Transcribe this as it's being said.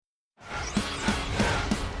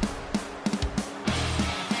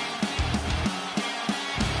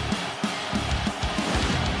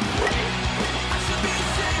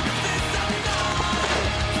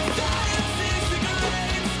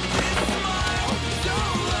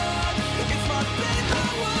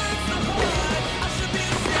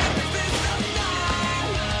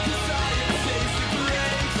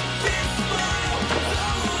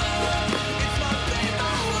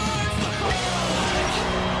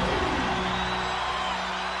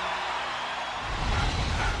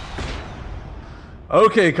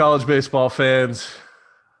Okay, college baseball fans,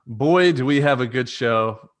 boy, do we have a good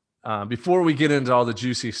show. Before we get into all the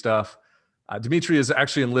juicy stuff, Dimitri is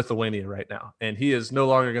actually in Lithuania right now, and he is no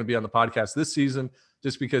longer going to be on the podcast this season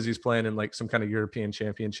just because he's playing in like some kind of European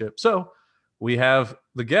championship. So we have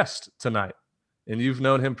the guest tonight, and you've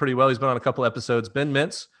known him pretty well. He's been on a couple episodes. Ben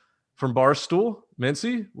Mintz from Barstool.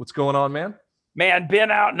 Mincy, what's going on, man? Man, been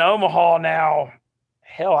out in Omaha now.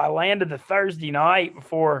 Hell, I landed the Thursday night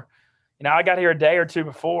before, I got here a day or two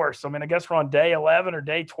before. So, I guess we're on day 11 or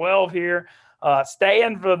day 12 here.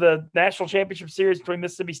 Staying for the National Championship Series between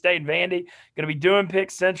Mississippi State and Vandy. Going to be doing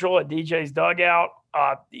Pick Central at DJ's Dugout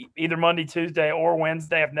either Monday, Tuesday, or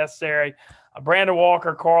Wednesday if necessary. Brandon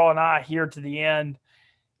Walker, Carl, and I here to the end.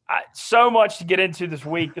 So much to get into this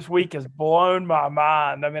week. This week has blown my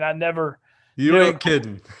mind. I never – You ain't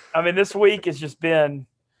kidding. This week has just been,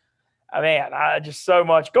 just so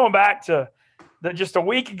much. Going back to just a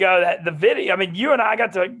week ago, that the video, you and I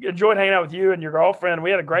got to enjoy hanging out with you and your girlfriend. We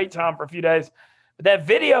had a great time for a few days. But that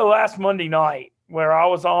video last Monday night where I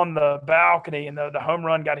was on the balcony and the home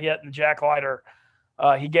run got hit and the Jack Leiter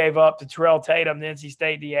he gave up to Terrell Tatum, the NC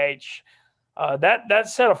State DH, that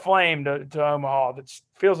set a flame to Omaha that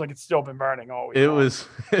feels like it's still been burning all week. It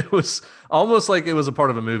was almost like it was a part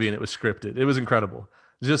of a movie and it was scripted. It was incredible.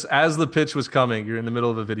 Just as the pitch was coming, you're in the middle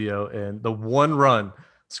of a video, and the one run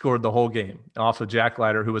scored the whole game off of Jack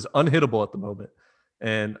Leiter, who was unhittable at the moment.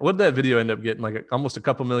 And what did that video end up getting? Like almost a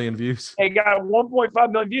couple million views? It got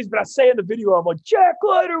 1.5 million views, but I say in the video, I'm like, Jack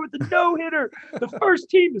Leiter with the no-hitter. The first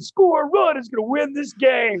team to score a run is going to win this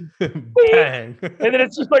game. Bang. And then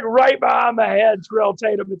it's just like right behind my head, Terrell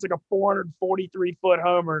Tatum. It's like a 443-foot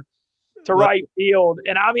homer to right field.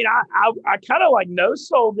 And I kind of like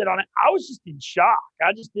no-sold it on it. I was just in shock.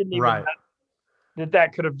 I just didn't even know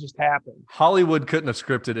that could have just happened. Hollywood couldn't have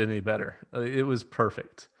scripted any better. It was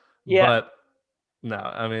perfect. Yeah. But no,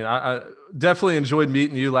 I definitely enjoyed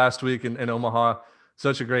meeting you last week in Omaha.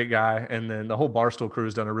 Such a great guy. And then the whole Barstool crew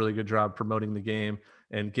has done a really good job promoting the game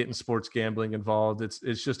and getting sports gambling involved.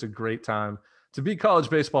 It's just a great time to be a college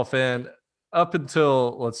baseball fan up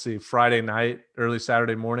until, Friday night, early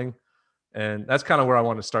Saturday morning. And that's kind of where I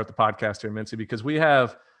want to start the podcast here, Mincy, because we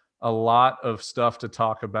have a lot of stuff to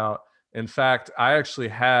talk about. In fact, I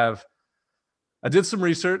did some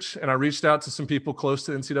research and I reached out to some people close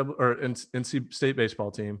to NC State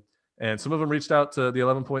baseball team. And some of them reached out to the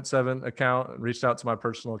 11.7 account and reached out to my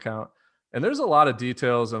personal account. And there's a lot of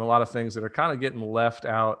details and a lot of things that are kind of getting left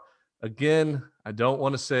out. Again, I don't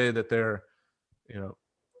want to say that they're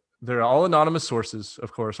all anonymous sources,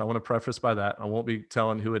 of course. I want to preface by that. I won't be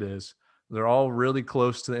telling who it is. They're all really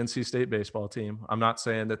close to the NC State baseball team. I'm not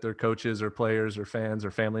saying that they're coaches or players or fans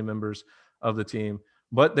or family members of the team,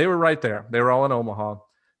 but they were right there. They were all in Omaha.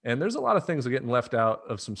 And there's a lot of things that are getting left out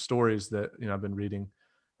of some stories that, I've been reading.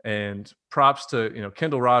 And props to,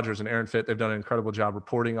 Kendall Rogers and Aaron Fitt. They've done an incredible job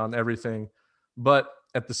reporting on everything. But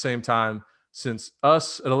at the same time, since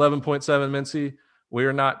us at 11.7 Mincy, we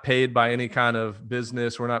are not paid by any kind of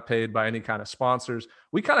business. We're not paid by any kind of sponsors.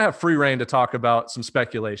 We kind of have free reign to talk about some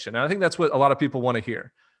speculation. And I think that's what a lot of people want to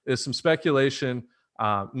hear is some speculation,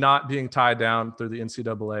 not being tied down through the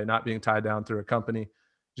NCAA, not being tied down through a company,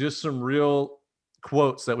 just some real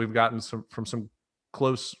quotes that we've gotten from some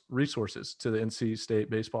close resources to the NC State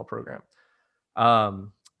baseball program.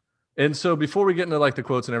 And so before we get into like the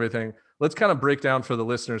quotes and everything, let's kind of break down for the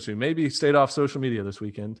listeners who maybe stayed off social media this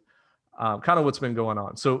weekend, kind of what's been going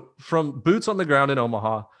on. So from boots on the ground in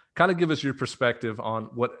Omaha, kind of give us your perspective on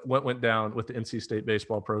what went down with the NC State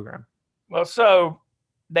baseball program. Well,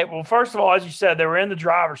 first of all, as you said, they were in the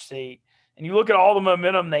driver's seat. And you look at all the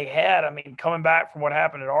momentum they had. Coming back from what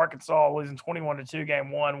happened at Arkansas, losing 21-2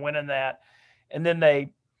 game one, winning that. And then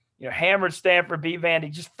they, hammered Stanford, beat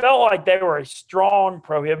Vandy. Just felt like they were a strong,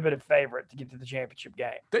 prohibitive favorite to get to the championship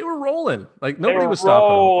game. They were rolling. Like nobody was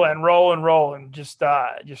stopping. Rolling. Just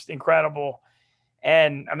incredible.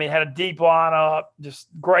 And, had a deep lineup, just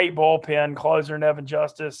great bullpen, closer in Evan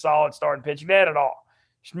Justice, solid starting pitching. They had it all.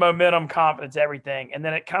 Just momentum, confidence, everything. And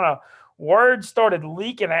then it kind of word started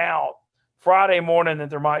leaking out Friday morning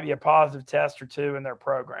that there might be a positive test or two in their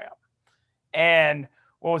program. And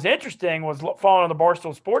what was interesting was following on the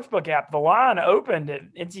Barstool Sportsbook app, the line opened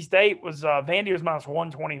at NC State was Vandy was minus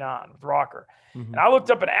 129 with Rocker. Mm-hmm. And I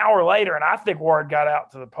looked up an hour later, and I think word got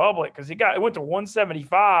out to the public because it went to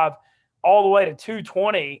 175 all the way to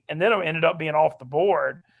 220, and then it ended up being off the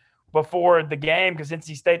board before the game because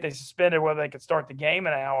NC State, they suspended whether they could start the game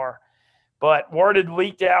an hour. But word had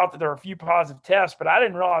leaked out that there were a few positive tests, but I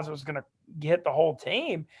didn't realize it was going to hit the whole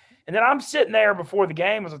team. And then I'm sitting there before the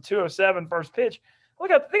game. It was a 2:07 first pitch.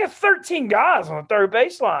 They got 13 guys on the third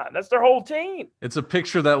baseline. That's their whole team. It's a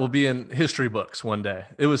picture that will be in history books one day.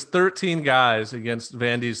 It was 13 guys against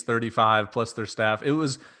Vandy's 35 plus their staff. It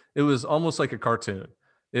was almost like a cartoon.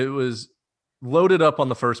 It was loaded up on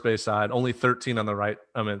the first base side, only 13 on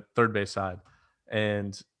the third base side.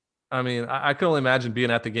 And I mean, I can only imagine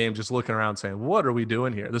being at the game, just looking around saying, what are we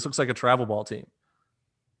doing here? This looks like a travel ball team.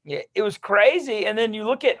 Yeah, it was crazy. And then you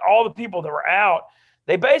look at all the people that were out,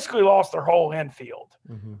 they basically lost their whole infield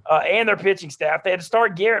and their pitching staff. They had to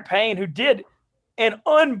start Garrett Payne, who did an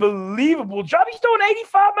unbelievable job. He's throwing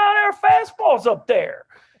 85-mile-an-hour fastballs up there.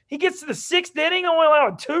 He gets to the sixth inning, only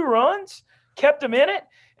allowed 2 runs, kept him in it.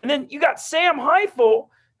 And then you got Sam Heifel,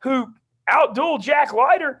 who outdueled Jack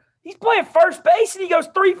Leiter. He's playing first base, and he goes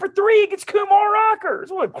 3 for 3 against Kumar Rocker.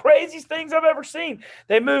 It's one of the craziest things I've ever seen.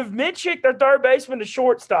 They moved Mitchick, their third baseman, to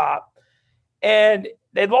shortstop, and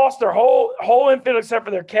they lost their whole infield except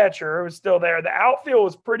for their catcher, who was still there. The outfield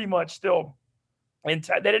was pretty much still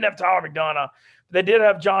intact. They didn't have Tyler McDonough. But they did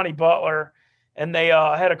have Johnny Butler, and they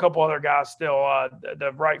had a couple other guys still.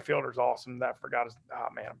 The right fielder's awesome. I forgot his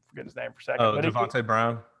name for a second. Devontae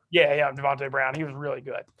Brown. Yeah, Devontae Brown. He was really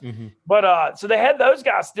good. But so they had those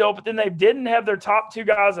guys still, but then they didn't have their top 2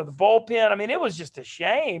 guys of the bullpen. I mean, it was just a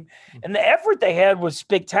shame. And the effort they had was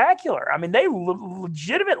spectacular. I mean, they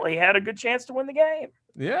legitimately had a good chance to win the game.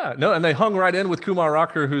 Yeah, no, and they hung right in with Kumar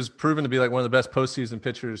Rocker, who's proven to be like one of the best postseason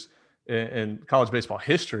pitchers in college baseball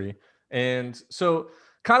history. And so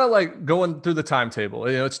kind of like going through the timetable,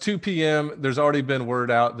 it's 2 p.m. There's already been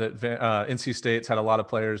word out that NC State's had a lot of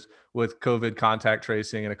players with COVID contact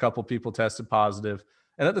tracing, and a couple people tested positive.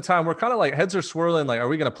 And at the time, we're kind of like heads are swirling. Like, are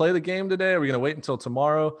we going to play the game today? Are we going to wait until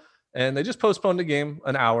tomorrow? And they just postponed the game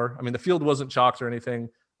an hour. I mean, the field wasn't chalked or anything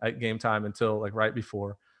at game time until like right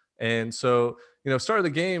before. And so, start of the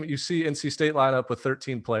game, you see NC State line up with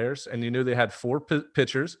 13 players, and you knew they had 4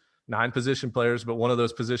 pitchers, 9 position players, but one of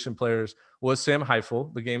those position players was Sam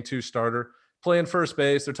Heifel, the game 2 starter, playing first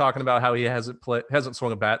base. They're talking about how he hasn't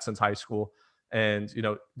swung a bat since high school, and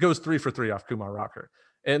goes 3 for 3 off Kumar Rocker.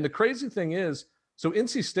 And the crazy thing is, so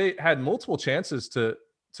NC State had multiple chances to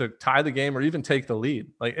tie the game or even take the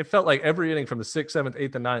lead. Like, it felt like every inning from the 6th, 7th,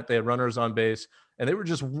 8th, and 9th, they had runners on base, and they were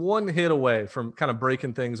just one hit away from kind of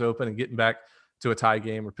breaking things open and getting back to a tie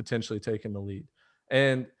game or potentially taking the lead.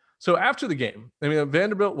 And so after the game, I mean,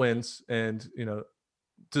 Vanderbilt wins, and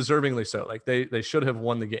deservingly so. Like, they should have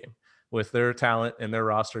won the game with their talent and their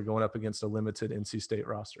roster going up against a limited NC State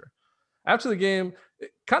roster. After the game,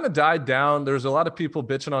 it kind of died down. There's a lot of people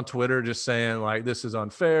bitching on Twitter, just saying like, this is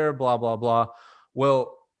unfair, blah, blah, blah.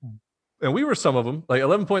 Well, and we were some of them. Like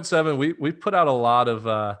 11.7, we put out a lot of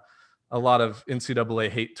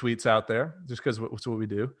NCAA hate tweets out there just because it's what we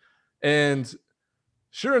do. And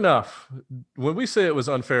sure enough, when we say it was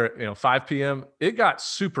unfair at 5 p.m., it got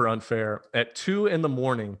super unfair at 2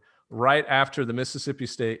 a.m, right after the Mississippi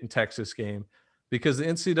State and Texas game, because the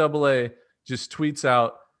NCAA just tweets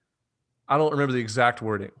out, I don't remember the exact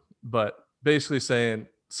wording, but basically saying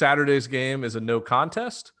Saturday's game is a no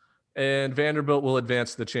contest and Vanderbilt will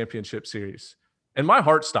advance to the championship series. And my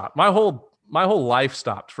heart stopped. My whole life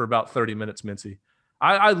stopped for about 30 minutes, Mincy.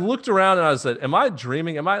 I looked around and I said, am I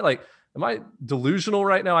dreaming? Am I delusional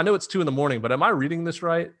right now? I know it's 2 a.m, but am I reading this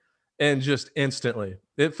right? And just instantly,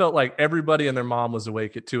 it felt like everybody and their mom was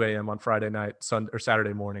awake at 2 a.m. on Friday night, Sunday or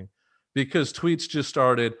Saturday morning, because tweets just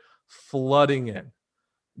started flooding in,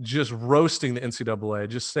 just roasting the NCAA,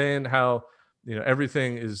 just saying how,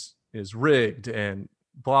 everything is rigged and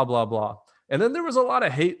blah, blah, blah. And then there was a lot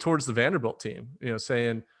of hate towards the Vanderbilt team,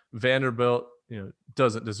 saying Vanderbilt,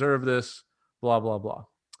 doesn't deserve this, blah, blah, blah.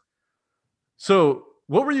 So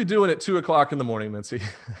what were you doing at 2 o'clock in the morning, Mincy?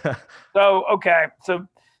 So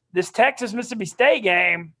this Texas-Mississippi State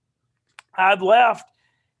game, I'd left.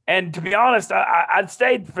 And to be honest, I'd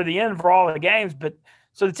stayed for the end for all the games. But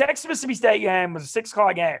so the Texas-Mississippi State game was a 6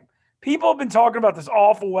 o'clock game. People have been talking about this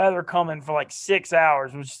awful weather coming for like 6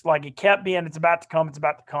 hours, which is like it kept being, it's about to come, it's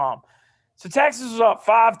about to come. So Texas was up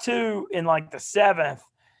 5-2 in like the 7th.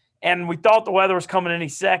 And we thought the weather was coming any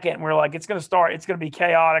second. And we were like, it's going to start. It's going to be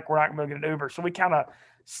chaotic. We're not going to get an Uber. So we kind of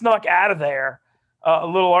snuck out of there a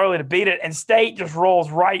little early to beat it. And State just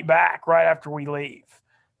rolls right back right after we leave.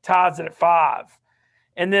 Ties it at 5.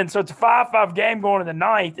 And then so it's a 5-5 game going to the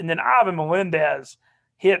 9th. And then Ivan Melendez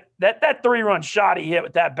hit that 3-run shot he hit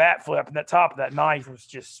with that bat flip. And that top of that 9th was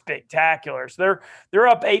just spectacular. So they're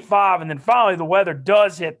up 8-5. And then finally the weather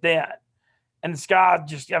does hit then. And the sky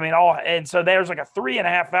just, and so there's like a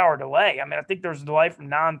 3.5 hour delay. I mean, I think there's a delay from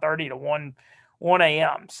 9:30 to 1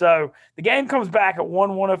 a.m. So the game comes back at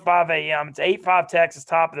 1:05 a.m. It's 8-5 Texas,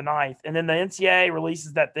 top of the ninth. And then the NCAA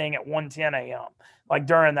releases that thing at 1:10 a.m., like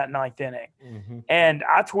during that ninth inning. Mm-hmm. And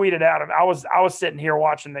I tweeted out, I was sitting here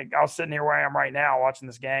I was sitting here where I am right now watching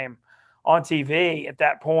this game on TV at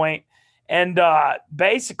that point. And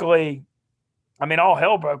basically, I mean, all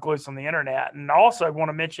hell broke loose on the internet. And also I want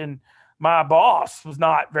to mention my boss was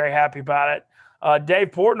not very happy about it. Dave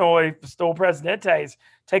Portnoy, Stool Presidentes,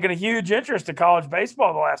 taken a huge interest in college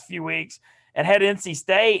baseball the last few weeks and had NC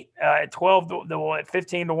State at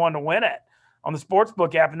 15 to 1 to win it on the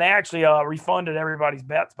Sportsbook app. And they actually refunded everybody's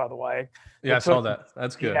bets, by the way. Yeah, I saw that.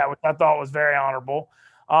 That's good. Yeah, which I thought was very honorable.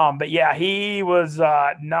 But yeah, he was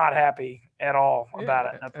not happy at all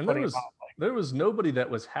about it. And there was nobody that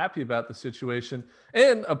was happy about the situation,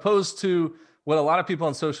 and opposed to what a lot of people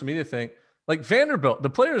on social media think. Like Vanderbilt, the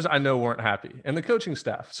players I know weren't happy, and the coaching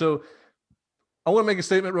staff. So I want to make a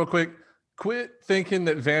statement real quick. Quit thinking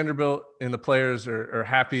that Vanderbilt and the players are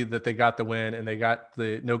happy that they got the win and they got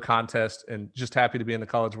the no contest and just happy to be in the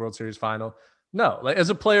College World Series final. No, like as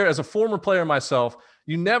a former player myself,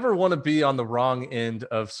 you never want to be on the wrong end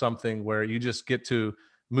of something where you just get to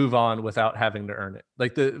move on without having to earn it.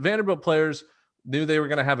 Like the Vanderbilt players knew they were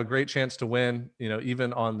going to have a great chance to win,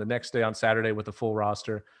 even on the next day on Saturday with the full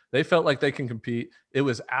roster. They felt like they can compete. It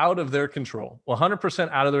was out of their control, 100%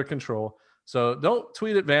 out of their control. So don't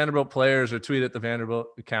tweet at Vanderbilt players or tweet at the Vanderbilt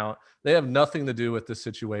account. They have nothing to do with this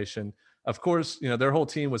situation. Of course, their whole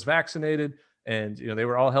team was vaccinated and, they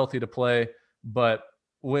were all healthy to play. But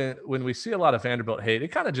when we see a lot of Vanderbilt hate, it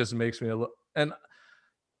kind of just makes me a little, and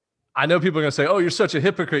I know people are going to say, oh, you're such a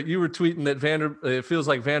hypocrite. You were tweeting that it feels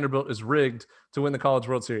like Vanderbilt is rigged to win the College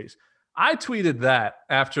World Series. I tweeted that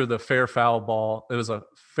after the fair foul ball. It was a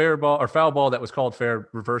fair ball or foul ball that was called fair,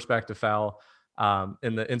 reverse back to foul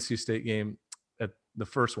in the NC State game, at the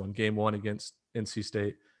first one, game 1 against NC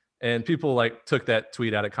State. And people took that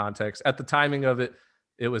tweet out of context. At the timing of it,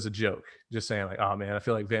 it was a joke, just saying oh man, I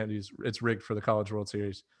feel like it's rigged for the College World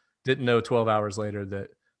Series. Didn't know 12 hours later that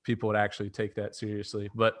people would actually take that seriously.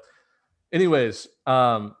 But anyways,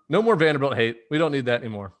 no more Vanderbilt hate. We don't need that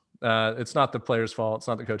anymore. It's not the players' fault. It's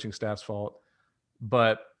not the coaching staff's fault.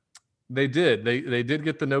 But they did. They did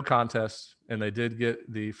get the no contest, and they did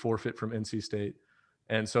get the forfeit from NC State.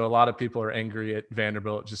 And so a lot of people are angry at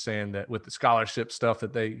Vanderbilt, just saying that with the scholarship stuff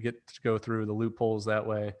that they get to go through, the loopholes that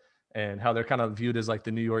way, and how they're kind of viewed as like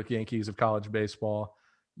the New York Yankees of college baseball,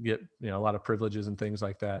 get a lot of privileges and things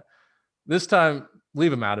like that. This time,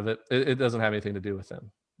 leave them out of it. It doesn't have anything to do with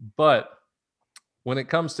them. But when it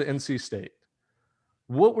comes to NC State,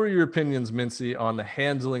 what were your opinions, Mincy, on the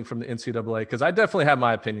handling from the NCAA? Because I definitely have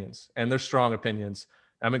my opinions, and they're strong opinions.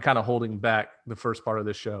 I've been kind of holding back the first part of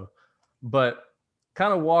this show. But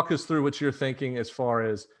kind of walk us through what you're thinking as far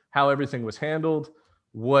as how everything was handled,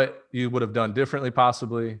 what you would have done differently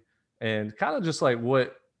possibly, and kind of just what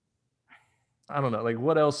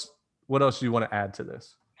else do you want to add to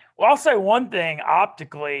this? Well, I'll say one thing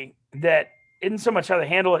optically that isn't so much how they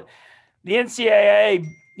handle it. The NCAA,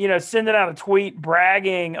 sending out a tweet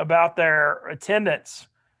bragging about their attendance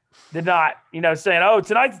did not, saying, oh,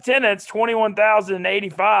 tonight's attendance,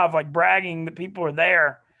 21,085, bragging that people are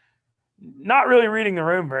there. Not really reading the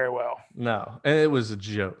room very well. No, and it was a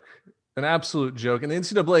joke, an absolute joke. And the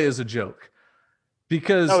NCAA is a joke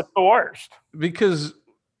because it's the worst. Because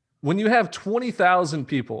when you have 20,000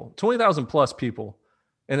 plus people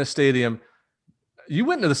in a stadium, you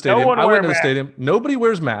went into the stadium. I went into the stadium. Nobody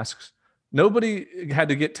wears masks. Nobody had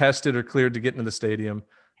to get tested or cleared to get into the stadium.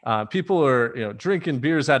 People are, drinking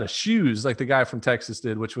beers out of shoes like the guy from Texas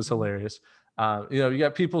did, which was hilarious. You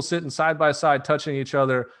got people sitting side by side, touching each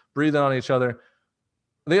other, breathing on each other.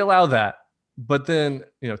 They allow that. But then,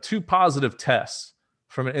 2 positive tests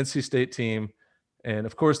from an NC State team. And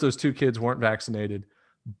of course, those 2 kids weren't vaccinated.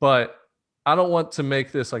 But I don't want to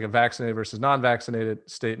make this like a vaccinated versus non-vaccinated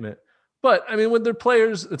statement. But I mean, with their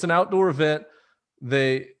players, it's an outdoor event.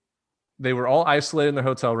 They were all isolated in their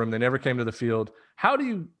hotel room. They never came to the field. How do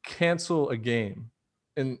you cancel a game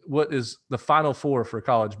in what is the Final Four for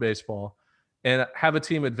college baseball and have a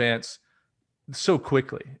team advance so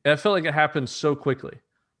quickly? I felt like it happened so quickly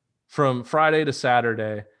from Friday to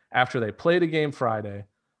Saturday after they played a game Friday.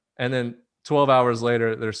 And then 12 hours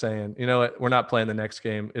later, they're saying, you know what, we're not playing the next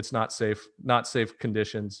game. It's not safe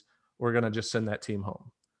conditions. We're going to just send that team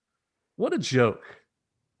home. What a joke.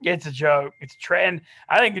 It's a joke. It's a trend.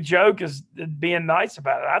 I think the joke is being nice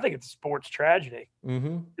about it. I think it's a sports tragedy.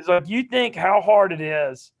 Mm-hmm. It's you think how hard it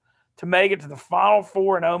is to make it to the Final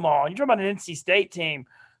Four in Omaha. You're talking about an NC State team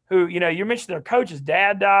who, you mentioned their coach's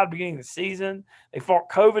dad died at the beginning of the season. They fought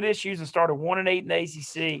COVID issues and started 1-8 in the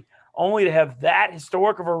ACC. only to have that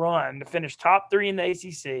historic of a run to finish top 3 in the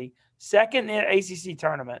ACC, second in the ACC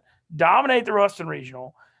tournament, dominate the Ruston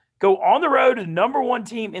Regional, go on the road to the number 1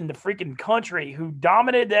 team in the freaking country who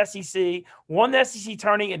dominated the SEC, won the SEC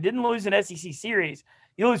tourney, and didn't lose an SEC series.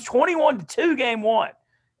 You lose 21-2 game 1,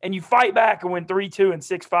 and you fight back and win 3-2 and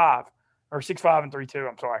 6-5, or 6-5 and 3-2,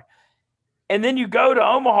 I'm sorry. And then you go to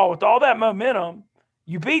Omaha with all that momentum.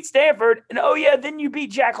 You beat Stanford, and then you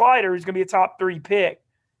beat Jack Leiter, who's going to be a top 3 pick.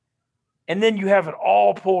 And then you have it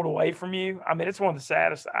all pulled away from you. I mean, it's one of the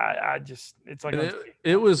saddest. It's like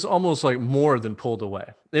it was almost like more than pulled away.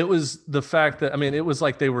 It was the fact that, I mean, it was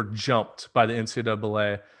like they were jumped by the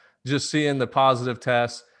NCAA, just seeing the positive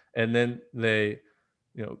tests, and then they,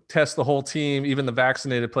 test the whole team, even the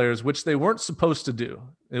vaccinated players, which they weren't supposed to do.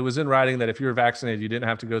 It was in writing that if you were vaccinated, you didn't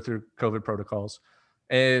have to go through COVID protocols.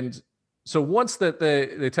 And so once that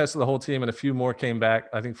they tested the whole team and a few more came back,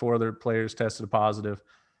 I think 4 other players tested positive.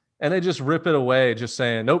 And they just rip it away, just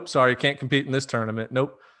saying, "Nope, sorry, can't compete in this tournament.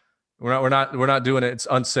 Nope, we're not doing it. It's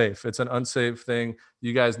unsafe. It's an unsafe thing.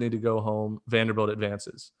 You guys need to go home. Vanderbilt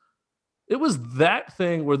advances." It was that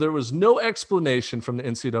thing where there was no explanation from the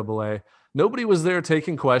NCAA. Nobody was there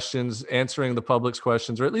taking questions, answering the public's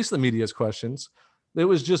questions, or at least the media's questions. It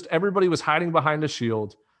was just everybody was hiding behind a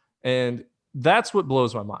shield, and that's what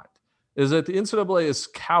blows my mind. Is that the NCAA is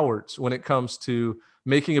cowards when it comes to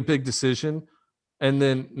making a big decision and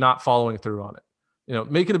then not following through on it.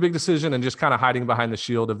 Making a big decision and just kind of hiding behind the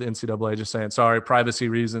shield of the NCAA, just saying, "Sorry, privacy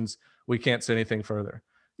reasons, we can't say anything further."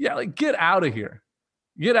 Yeah, like, get out of here.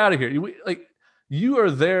 Get out of here. You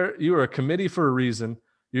are there. You are a committee for a reason.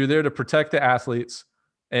 You're there to protect the athletes.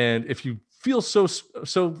 And if you feel so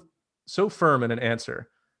firm in an answer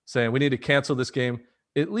saying we need to cancel this game,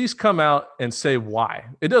 at least come out and say why.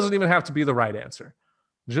 It doesn't even have to be the right answer.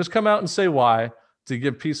 Just come out and say why, to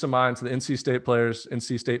give peace of mind to the NC State players,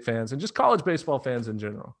 NC State fans, and just college baseball fans in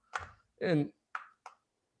general. And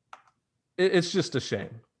it's just a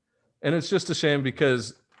shame. And it's just a shame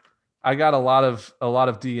because I got a lot of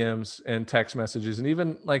DMs and text messages and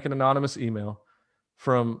even like an anonymous email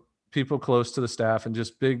from people close to the staff and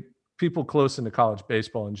just big people close into college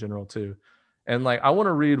baseball in general too. And like, I want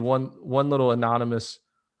to read one little anonymous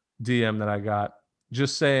DM that I got,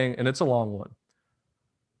 just saying, and it's a long one,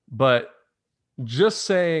 but just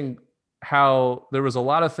saying how there was a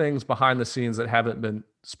lot of things behind the scenes that haven't been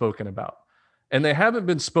spoken about. And they haven't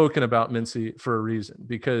been spoken about, Mincy, for a reason,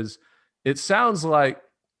 because it sounds like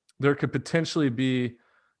there could potentially be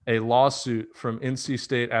a lawsuit from NC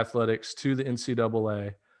State athletics to the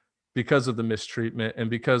NCAA because of the mistreatment and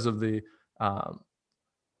because of the, I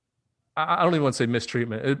don't even want to say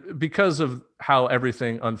mistreatment, because of how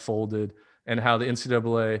everything unfolded and how the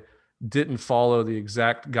NCAA didn't follow the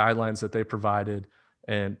exact guidelines that they provided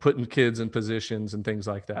and putting kids in positions and things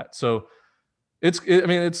like that. So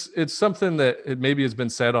it's something that it maybe has been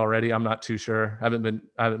said already. I'm not too sure. I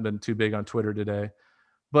haven't been too big on Twitter today,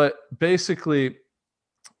 but basically,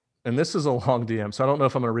 and this is a long DM, so I don't know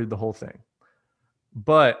if I'm going to read the whole thing,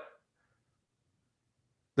 but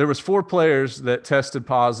there was 4 players that tested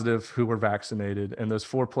positive who were vaccinated. And those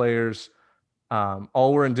 4 players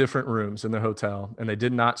all were in different rooms in the hotel, and they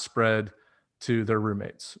did not spread to their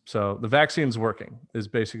roommates. So the vaccine's working is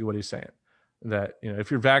basically what he's saying. That,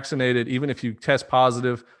 if you're vaccinated, even if you test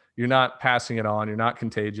positive, you're not passing it on. You're not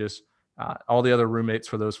contagious. All the other roommates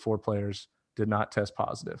for those 4 players did not test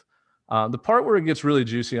positive. The part where it gets really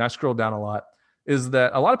juicy, and I scrolled down a lot, is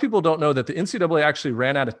that a lot of people don't know that the NCAA actually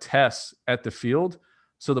ran out of tests at the field.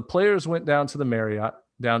 So the players went down to the Marriott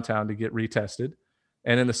downtown to get retested.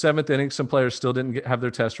 And in the 7th inning, some players still didn't have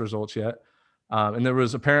their test results yet. And there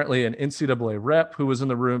was apparently an NCAA rep who was in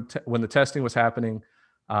the room when the testing was happening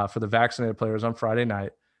for the vaccinated players on Friday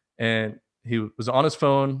night. And he was on his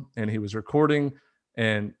phone and he was recording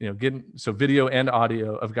and, getting video and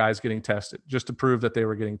audio of guys getting tested just to prove that they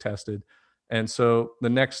were getting tested. And so the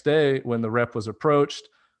next day when the rep was approached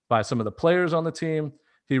by some of the players on the team,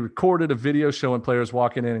 he recorded a video showing players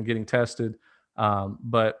walking in and getting tested.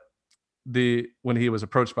 But when he was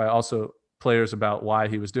approached by also players about why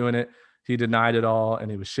he was doing it, he denied it all, and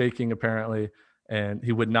he was shaking apparently, and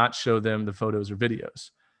he would not show them the photos or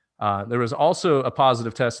videos. There was also a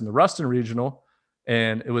positive test in the Ruston Regional,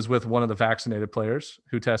 and it was with one of the vaccinated players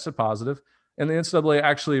who tested positive. And the NCAA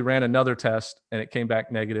actually ran another test, and it came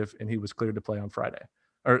back negative, and he was cleared to play on Friday.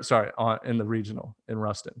 In the regional in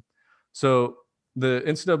Ruston. So the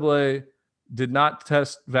NCAA did not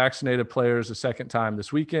test vaccinated players a second time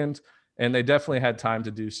this weekend, and they definitely had time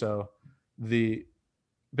to do so.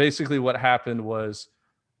 Basically what happened was,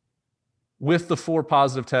 with the 4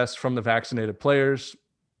 positive tests from the vaccinated players,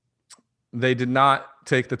 they did not not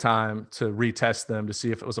take the time to retest them to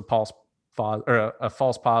see if it was a false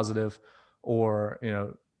positive, or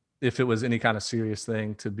if it was any kind of serious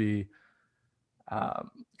thing to be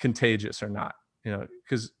contagious or not.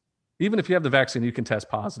 Because even if you have the vaccine, you can test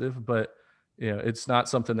positive, but it's not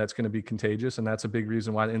something that's going to be contagious, and that's a big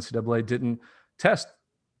reason why the NCAA didn't test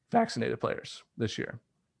vaccinated players this year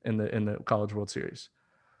in the College World Series.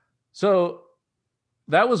 So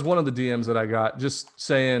that was one of the DMs that I got, just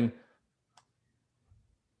saying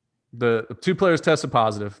the two players tested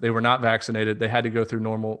positive. They were not vaccinated. They had to go through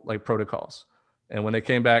normal protocols. And when they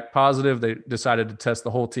came back positive, they decided to test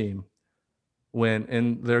the whole team, when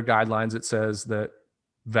in their guidelines, it says that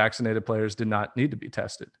vaccinated players did not need to be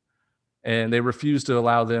tested. And they refused to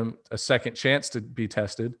allow them a second chance to be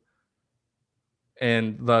tested.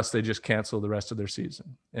 And thus they just canceled the rest of their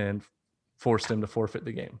season and forced them to forfeit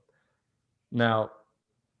the game. Now,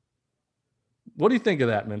 what do you think of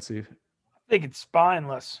that, Mincy? I think it's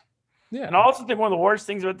spineless. Yeah. And I also think one of the worst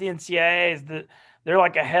things about the NCAA is that they're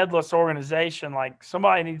like a headless organization. Like,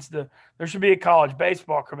 there should be a college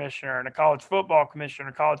baseball commissioner and a college football commissioner,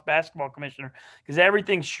 a college basketball commissioner, because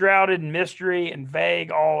everything's shrouded in mystery and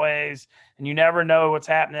vague always, and you never know what's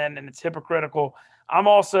happening, and it's hypocritical. I'm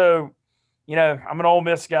also, I'm an Ole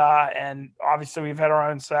Miss guy, and obviously we've had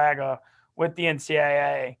our own saga with the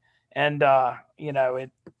NCAA. And,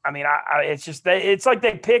 it's like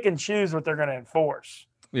they pick and choose what they're going to enforce.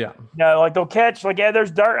 Yeah. They'll catch,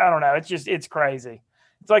 there's dirt. I don't know. It's crazy.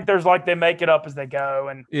 It's like they make it up as they go.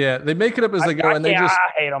 And yeah, they make it up as they go. And I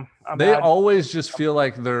hate them. They always just feel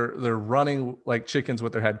like they're running like chickens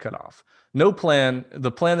with their head cut off. No plan.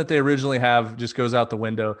 The plan that they originally have just goes out the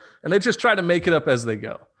window, and they just try to make it up as they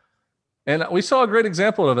go. And we saw a great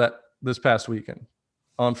example of that this past weekend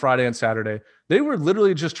on Friday and Saturday. They were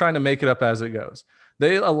literally just trying to make it up as it goes.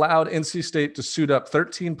 They allowed NC State to suit up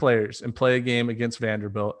 13 players and play a game against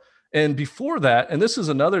Vanderbilt. And before that, and this is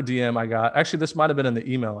another DM I got, actually, this might have been in the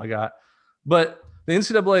email I got, but the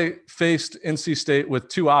NCAA faced NC State with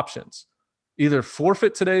two options: either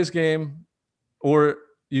forfeit today's game, or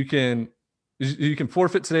you can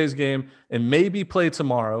forfeit today's game and maybe play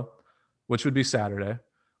tomorrow, which would be Saturday,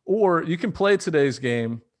 or you can play today's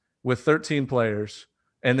game with 13 players,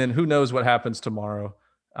 and then who knows what happens tomorrow,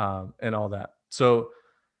 and all that. So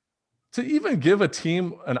to even give a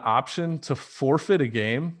team an option to forfeit a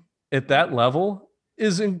game at that level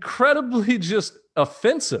is incredibly just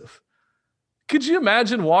offensive. Could you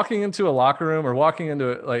imagine walking into a locker room or walking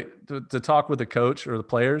into to talk with the coach or the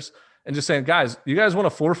players and just saying, guys, you guys want to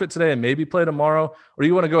forfeit today and maybe play tomorrow, or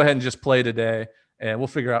you want to go ahead and just play today and we'll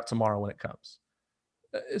figure out tomorrow when it comes?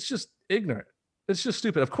 It's just ignorant. It's just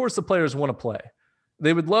stupid. Of course the players want to play.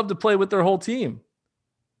 They would love to play with their whole team.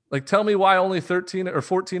 Tell me why only 13 or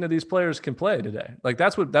 14 of these players can play today.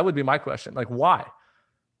 That would be my question. Why?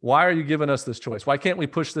 Why are you giving us this choice? Why can't we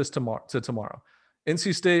push this to tomorrow?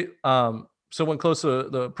 NC State, someone close to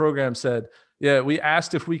the program said, yeah, we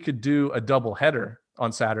asked if we could do a double header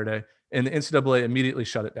on Saturday, and the NCAA immediately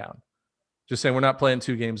shut it down, just saying we're not playing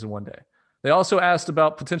two games in one day. They also asked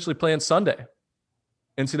about potentially playing Sunday.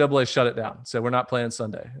 NCAA shut it down, said we're not playing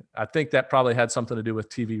Sunday. I think that probably had something to do with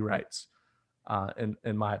TV rights.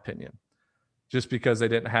 In my opinion, just because they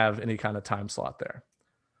didn't have any kind of time slot there.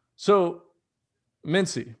 So,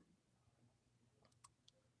 Mincy,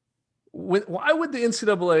 why would the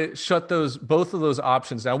NCAA shut both of those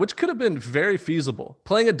options down, which could have been very feasible?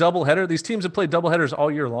 Playing a doubleheader, these teams have played doubleheaders all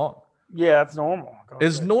year long. Yeah, it's normal.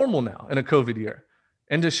 It's normal now in a COVID year.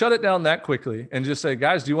 And to shut it down that quickly and just say,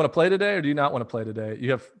 guys, do you want to play today or do you not want to play today?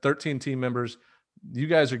 You have 13 team members. You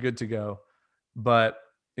guys are good to go. But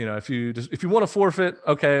if you want to forfeit,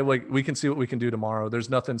 okay, we can see what we can do tomorrow. There's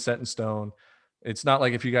nothing set in stone. It's not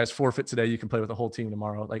like if you guys forfeit today, you can play with the whole team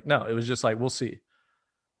tomorrow. No, it was just we'll see.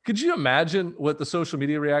 Could you imagine what the social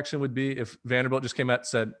media reaction would be if Vanderbilt just came out and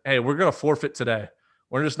said, hey, we're going to forfeit today.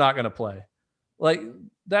 We're just not going to play.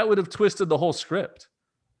 That would have twisted the whole script.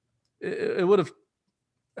 It would have.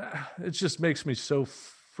 It just makes me so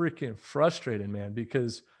freaking frustrated, man,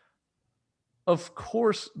 because of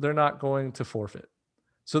course they're not going to forfeit.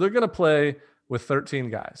 So they're going to play with 13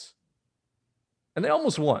 guys. And they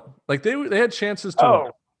almost won. They had chances to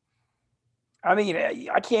win. I mean,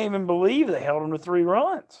 I can't even believe they held them to 3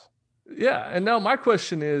 runs. Yeah. And now my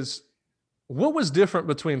question is, what was different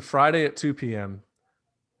between Friday at 2 p.m.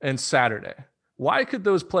 and Saturday? Why could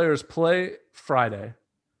those players play Friday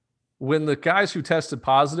when the guys who tested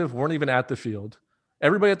positive weren't even at the field?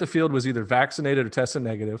 Everybody at the field was either vaccinated or tested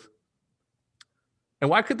negative. And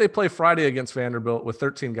why could they play Friday against Vanderbilt with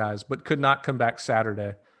 13 guys, but could not come back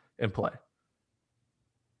Saturday and play?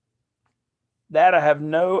 That I have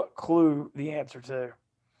no clue the answer to.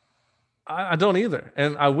 I don't either.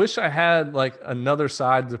 And I wish I had like another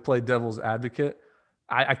side to play devil's advocate.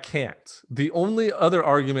 I can't. The only other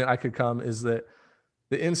argument I could come is that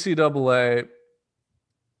the NCAA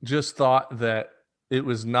just thought that it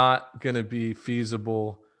was not going to be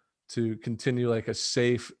feasible to continue like a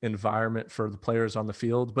safe environment for the players on the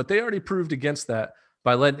field. But they already proved against that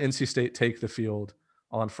by letting NC State take the field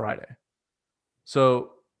on Friday.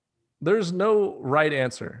 So there's no right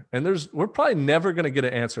answer. And we're probably never going to get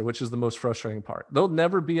an answer, which is the most frustrating part. There'll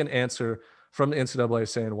never be an answer from the NCAA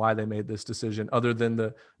saying why they made this decision other than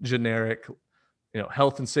the generic,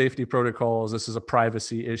 health and safety protocols. This is a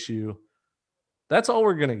privacy issue. That's all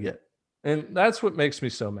we're going to get. And that's what makes me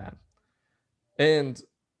so mad. And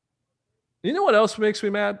you know what else makes me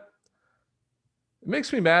mad? It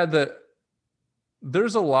makes me mad that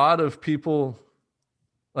there's a lot of people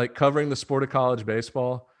like covering the sport of college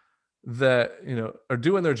baseball that, are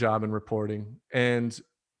doing their job in reporting. And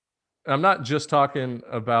I'm not just talking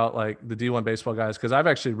about like the D1 baseball guys, because I've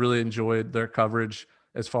actually really enjoyed their coverage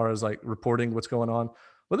as far as like reporting what's going on.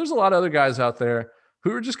 But there's a lot of other guys out there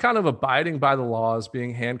who are just kind of abiding by the laws,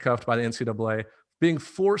 being handcuffed by the NCAA, being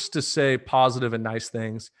forced to say positive and nice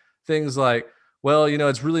things. Things like, well,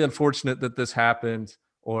 it's really unfortunate that this happened,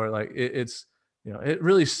 or like it's it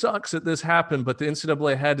really sucks that this happened, but the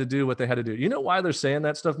NCAA had to do what they had to do. You know why they're saying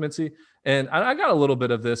that stuff, Mincy? And I got a little bit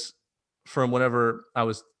of this from whenever I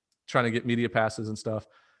was trying to get media passes and stuff.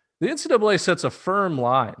 The NCAA sets a firm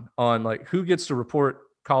line on like who gets to report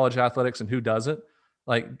college athletics and who doesn't,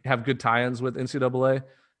 like have good tie-ins with NCAA.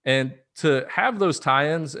 And to have those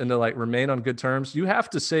tie-ins and to like remain on good terms, you have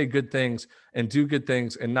to say good things and do good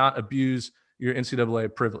things and not abuse your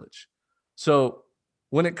NCAA privilege. So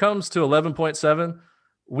when it comes to 11.7,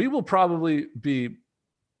 we will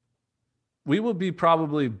be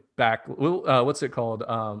probably back. What's it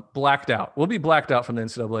called? Blacked out. We'll be blacked out from the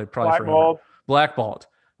NCAA probably forever. Blackballed.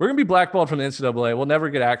 We're going to be blackballed from the NCAA. We'll never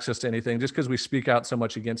get access to anything just because we speak out so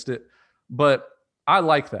much against it. But I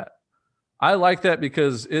like that. I like that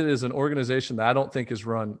because it is an organization that I don't think is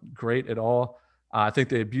run great at all. I think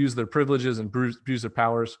they abuse their privileges and abuse their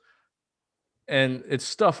powers. And it's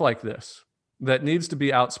stuff like this that needs to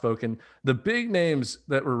be outspoken. The big names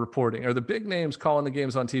that we're reporting, or the big names calling the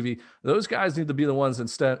games on TV, those guys need to be the ones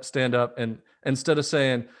that stand up and instead of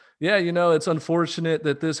saying, yeah, it's unfortunate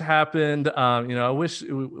that this happened. I wish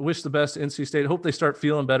the best to NC State. Hope they start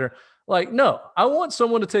feeling better. Like, no, I want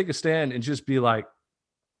someone to take a stand and just be like,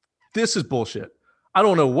 this is bullshit. I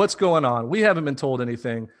don't know what's going on. We haven't been told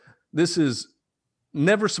anything. This is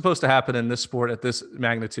never supposed to happen in this sport at this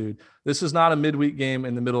magnitude. This is not a midweek game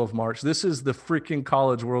in the middle of March. This is the freaking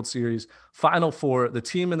College World Series Final Four, the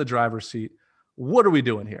team in the driver's seat. What are we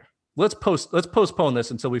doing here? Let's postpone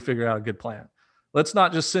this until we figure out a good plan. Let's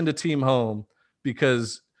not just send a team home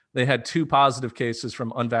because they had 2 positive cases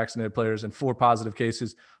from unvaccinated players and 4 positive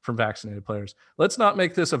cases from vaccinated players. Let's not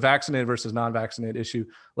make this a vaccinated versus non-vaccinated issue.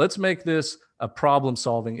 Let's make this a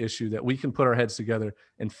problem-solving issue that we can put our heads together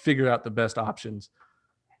and figure out the best options.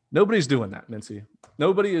 Nobody's doing that, Mincy.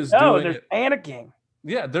 Nobody is doing it. They're panicking.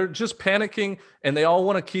 Yeah, they're just panicking, and they all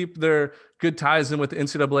want to keep their good ties in with the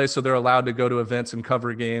NCAA so they're allowed to go to events and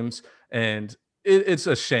cover games, and it's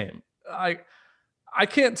a shame. I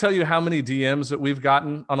can't tell you how many DMs that we've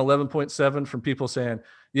gotten on 11.7 from people saying,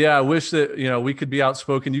 yeah, I wish that, we could be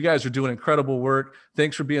outspoken. You guys are doing incredible work.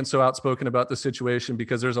 Thanks for being so outspoken about the situation,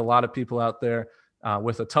 because there's a lot of people out there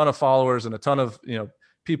with a ton of followers and a ton of,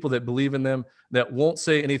 people that believe in them that won't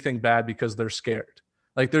say anything bad because they're scared.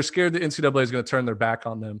 Like they're scared the NCAA is going to turn their back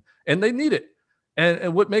on them, and they need it.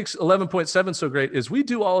 And what makes 11.7 so great is we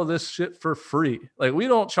do all of this shit for free. Like we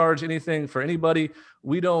don't charge anything for anybody.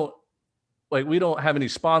 We don't have any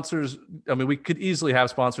sponsors. I mean, we could easily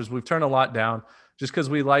have sponsors. We've turned a lot down just because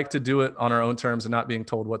we like to do it on our own terms and not being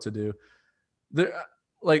told what to do.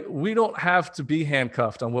 We don't have to be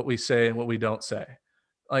handcuffed on what we say and what we don't say.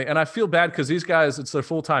 And I feel bad because these guys, it's their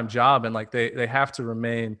full-time job, and they have to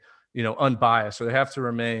remain, unbiased, or they have to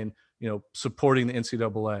remain, supporting the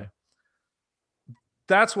NCAA.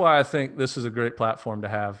 That's why I think this is a great platform to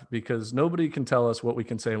have, because nobody can tell us what we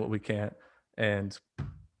can say and what we can't. And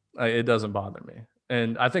it doesn't bother me.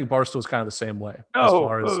 And I think Barstool is kind of the same way.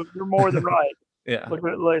 You're more than right. Yeah.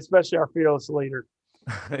 Especially our fearless leader.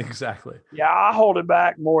 Exactly. Yeah, I hold it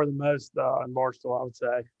back more than most in Barstool, I would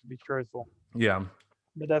say, to be truthful. Yeah.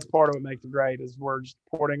 But that's part of what makes it great, is we're just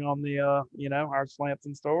reporting on the, our slants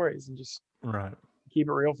and stories, and just keep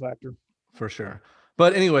it real factor. For sure.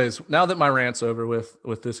 But anyways, now that my rant's over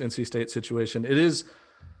with this NC State situation, it is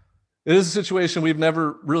a situation we've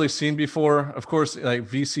never really seen before. Of course, like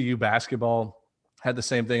VCU basketball had the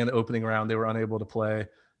same thing in the opening round. They were unable to play,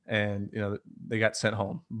 and they got sent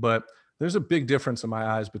home. But there's a big difference in my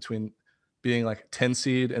eyes between being like a 10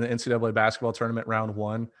 seed in the NCAA basketball tournament round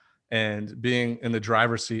 1 and being in the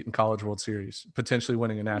driver's seat in College World Series, potentially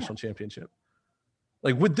winning a national championship.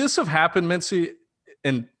 Like, would this have happened, Mincy,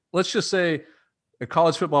 and let's just say a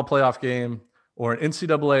college football playoff game or an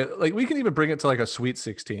NCAA, like we can even bring it to like a Sweet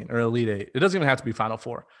 16 or Elite 8. It doesn't even have to be Final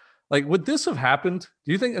Four. Like, would this have happened?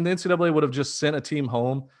 Do you think the NCAA would have just sent a team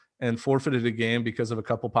home and forfeited a game because of a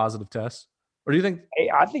couple positive tests? Or do you think? Hey,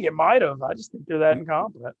 I think it might have. I just think they're that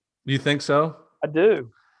incompetent. You think so? I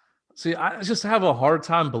do. See, I just have a hard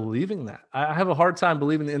time believing that. I have a hard time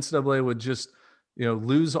believing the NCAA would just,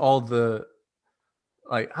 lose all the,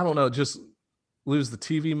 like, I don't know, just lose the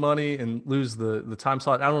TV money and lose the time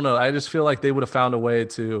slot. I don't know. I just feel like they would have found a way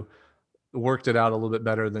to worked it out a little bit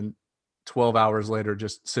better than 12 hours later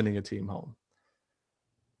just sending a team home.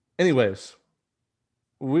 Anyways,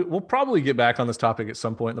 we'll probably get back on this topic at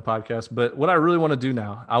some point in the podcast. But what I really want to do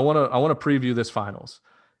now, I want to preview this finals.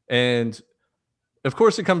 And of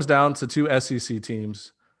course, it comes down to 2 SEC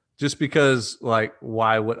teams, just because, like,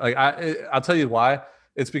 why would I'll tell you why.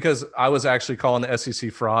 It's because I was actually calling the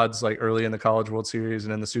SEC frauds like early in the College World Series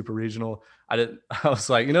and in the Super Regional. I was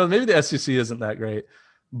like, maybe the SEC isn't that great,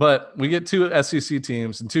 but we get 2 SEC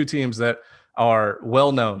teams and 2 teams that are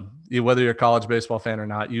well known, whether you're a college baseball fan or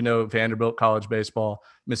not. Vanderbilt college baseball,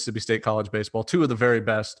 Mississippi State college baseball, 2 of the very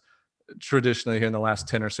best traditionally here in the last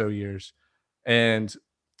 10 or so years, and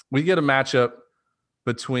we get a matchup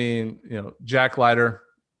between Jack Leiter,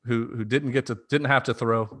 who didn't have to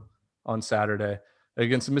throw on Saturday,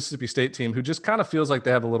 against the Mississippi State team, who just kind of feels like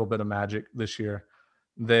they have a little bit of magic this year.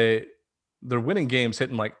 They're winning games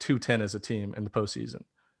hitting like 210 as a team in the postseason,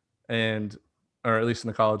 or at least in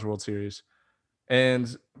the College World Series.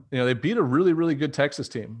 And they beat a really, really good Texas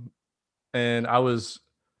team. And I was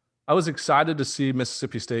excited to see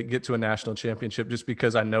Mississippi State get to a national championship just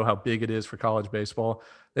because I know how big it is for college baseball.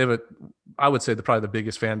 They have I would say probably the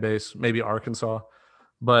biggest fan base, maybe Arkansas.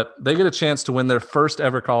 But they get a chance to win their first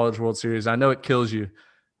ever College World Series. I know it kills you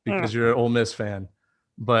because you're an Ole Miss fan,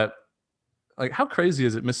 but like, how crazy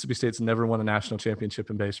is it? Mississippi State's never won a national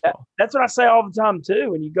championship in baseball. That's what I say all the time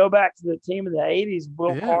too. When you go back to the team in the '80s,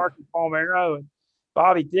 Will Clark and Palmeiro and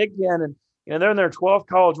Bobby Thigpen, and they're in their 12th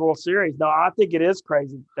College World Series. No, I think it is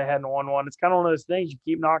crazy that they hadn't won one. It's kind of one of those things, you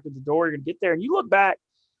keep knocking at the door, you're gonna get there. And you look back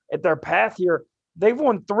at their path here, they've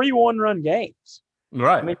won 3 one-run games.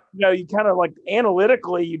 Right. I mean, you kind of like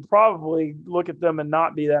analytically, you'd probably look at them and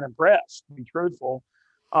not be that impressed, to be truthful.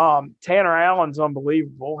 Tanner Allen's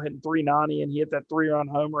unbelievable, hitting 390, and he hit that 3-run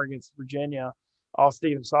homer against Virginia off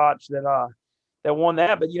Stephen Soch that won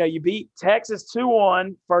that. But, you beat Texas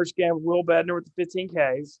 2-1 first game with Will Bednar with the 15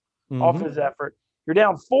 Ks off his effort. You're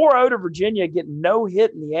down 4-0 to Virginia, getting no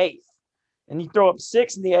hit in the 8th. And you throw up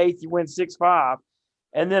 6 in the 8th, you win 6-5.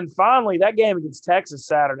 And then finally, that game against Texas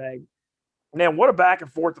Saturday, man, what a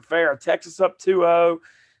back-and-forth affair. Texas up 2-0.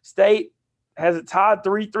 State has it tied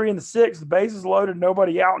 3-3 in the 6th. The bases loaded,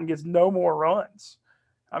 nobody out, and gets no more runs.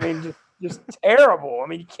 I mean, just terrible. I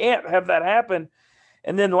mean, you can't have that happen.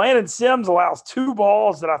 And then Landon Sims allows 2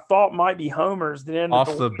 balls that I thought might be homers.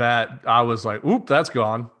 Off the bat, I was like, oop, that's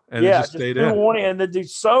gone. And it just stayed in. And then do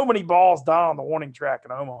so many balls die on the warning track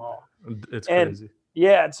in Omaha. It's crazy.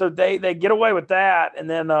 Yeah, and so they get away with that. And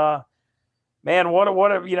then man, what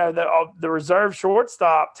the reserve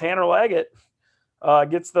shortstop, Tanner Leggett,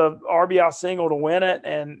 gets the RBI single to win it.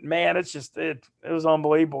 And, man, it was an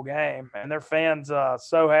unbelievable game. And their fans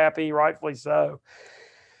so happy, rightfully so.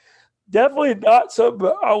 Definitely not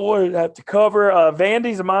something I would have to cover.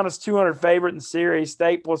 Vandy's a -200 favorite in the series,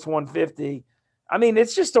 State +150. I mean,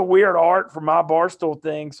 it's just a weird art for my Barstool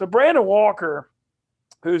thing. So Brandon Walker,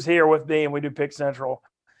 who's here with me, and we do Pick Central,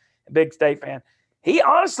 a big State fan, he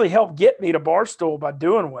honestly helped get me to Barstool by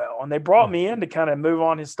doing well. And they brought me in to kind of move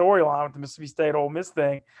on his storyline with the Mississippi State Ole Miss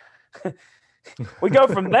thing. We go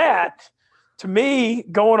from that to me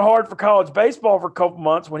going hard for college baseball for a couple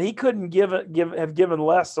months when he couldn't have given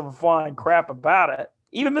less of a flying crap about it.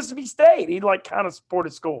 Even Mississippi State, he kind of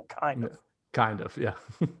supported school, kind of. Kind of, yeah.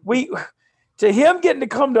 To him getting to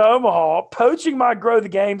come to Omaha, poaching my Grow the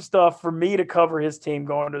Game stuff for me to cover his team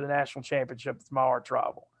going to the national championship. It's my arch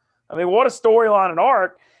rival. I mean, what a storyline and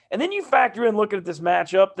arc. And then you factor in looking at this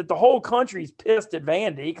matchup that the whole country's pissed at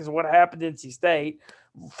Vandy because of what happened in NC State,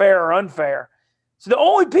 fair or unfair. So the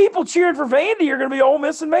only people cheering for Vandy are going to be Ole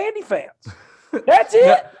Miss and Vandy fans. That's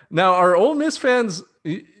it. Now, are Ole Miss fans,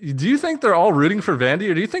 do you think they're all rooting for Vandy,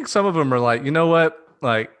 or do you think some of them are like, you know what,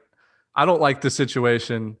 like, I don't like this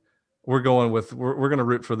situation. we're going to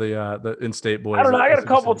root for the in-state boys. I don't know. I got a at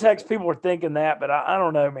couple SC of texts. People were thinking that, but I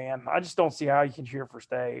don't know, man. I just don't see how you can cheer for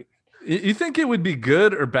State. You think it would be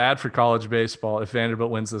good or bad for college baseball if Vanderbilt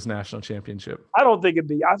wins this national championship? I don't think it'd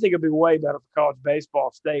be. I think it'd be way better for college baseball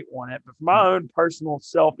if State won it. But for my own personal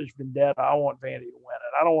selfish vendetta, I want Vandy to win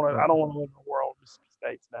it. I don't want to. I don't want to live in a world with Mississippi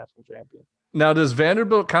State's national champion. Now, does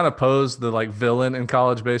Vanderbilt kind of pose the like villain in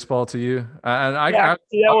college baseball to you?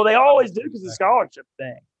 Well, they always do because the scholarship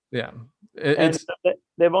thing. Yeah, it's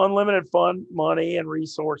they have unlimited fund money and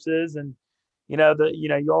resources, and you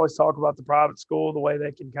always talk about the private school, the way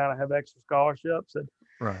they can kind of have extra scholarships, and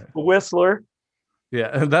right. Whistler. Yeah,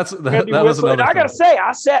 and that was another. I got to say,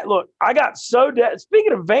 I got so dead.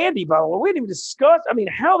 Speaking of Vandy, by the way, we didn't even discuss. I mean,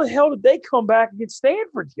 how the hell did they come back against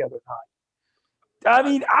Stanford the other night? I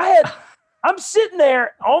mean, I'm sitting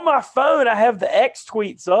there on my phone. I have the X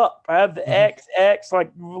tweets up. I have the XX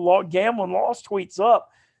like gambling loss tweets up.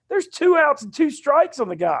 There's 2 outs and 2 strikes on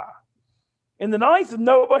the guy in the ninth and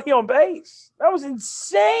nobody on base. That was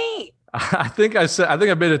insane. I think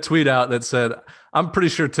I made a tweet out that said, I'm pretty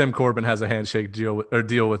sure Tim Corbin has a handshake deal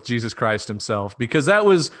with Jesus Christ himself, because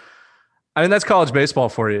that's college baseball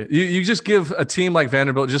for you. You just give a team like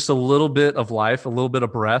Vanderbilt just a little bit of life, a little bit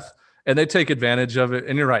of breath, and they take advantage of it.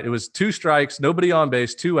 And you're right. It was 2 strikes, nobody on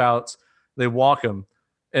base, 2 outs. They walk him.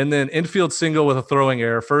 And then infield single with a throwing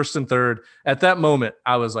error, first and third. At that moment,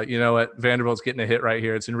 I was like, you know what? Vanderbilt's getting a hit right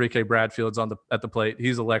here. It's Enrique Bradfield's at the plate.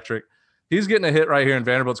 He's electric. He's getting a hit right here, and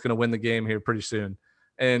Vanderbilt's going to win the game here pretty soon.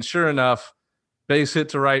 And sure enough, base hit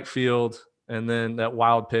to right field, and then that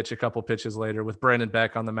wild pitch a couple pitches later with Brandon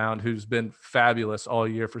Beck on the mound, who's been fabulous all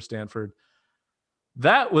year for Stanford.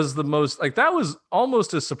 That was that was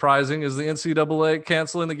almost as surprising as the NCAA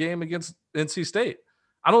canceling the game against NC State.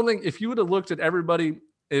 I don't think if you would have looked at everybody,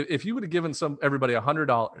 if you would have given everybody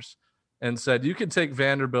 $100 and said you could take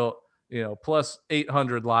Vanderbilt, plus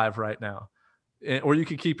 800 live right now, or you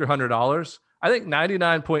could keep your $100, I think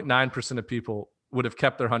 99.9% of people would have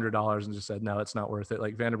kept their $100 and just said, no, it's not worth it.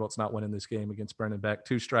 Like, Vanderbilt's not winning this game against Brendan Beck.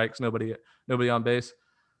 2 strikes, nobody on base.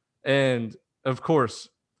 And of course,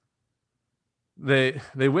 they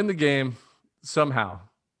win the game somehow.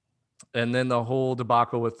 And then the whole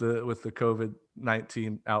debacle with the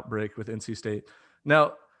COVID-19 outbreak with NC State.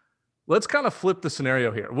 Now, let's kind of flip the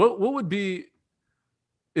scenario here. What would be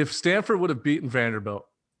if Stanford would have beaten Vanderbilt?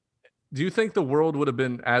 Do you think the world would have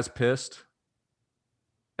been as pissed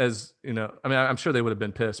as, I'm sure they would have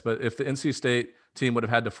been pissed, but if the NC State team would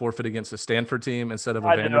have had to forfeit against a Stanford team instead of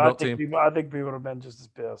a Vanderbilt team? I think people would have been just as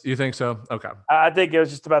pissed. You think so? Okay. I think it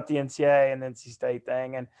was just about the NCAA and the NC State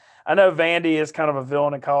thing. And I know Vandy is kind of a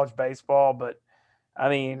villain in college baseball, but I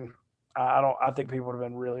mean, I think people would have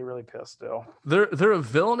been really, really pissed still. They're a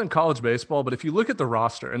villain in college baseball, but if you look at the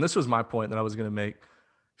roster, and this was my point that I was going to make,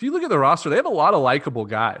 if you look at the roster, they have a lot of likable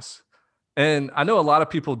guys. And I know a lot of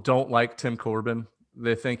people don't like Tim Corbin.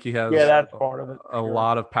 They think he has that's part of it. A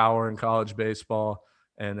lot of power in college baseball,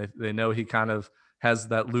 and they know he kind of has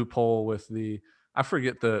that loophole with I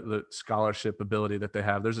forget the scholarship ability that they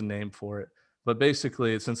have. There's a name for it. But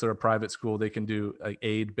basically, since they're a private school, they can do like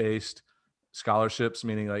aid-based scholarships,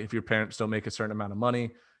 meaning like if your parents don't make a certain amount of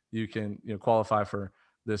money, you can qualify for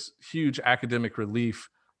this huge academic relief.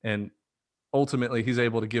 And ultimately, he's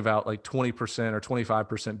able to give out like 20% or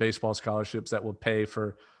 25% baseball scholarships that will pay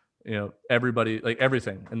for everybody, like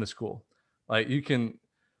everything in the school. Like, you can,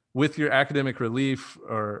 with your academic relief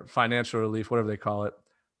or financial relief, whatever they call it,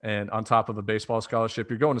 and on top of a baseball scholarship,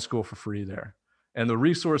 you're going to school for free there. And the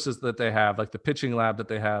resources that they have, like the pitching lab that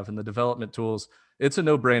they have and the development tools, it's a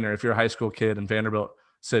no-brainer. If you're a high school kid and Vanderbilt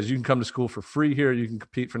says you can come to school for free here, you can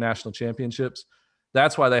compete for national championships.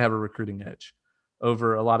 That's why they have a recruiting edge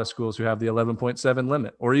over a lot of schools who have the 11.7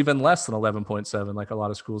 limit, or even less than 11.7, like a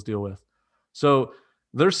lot of schools deal with. So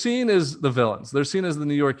they're seen as the villains. They're seen as the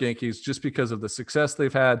New York Yankees just because of the success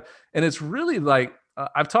they've had. And it's really like,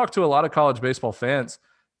 I've talked to a lot of college baseball fans.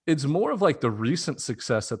 It's more of like the recent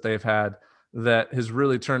success that they've had that has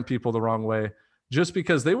really turned people the wrong way, just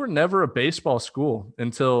because they were never a baseball school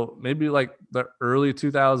until maybe like the early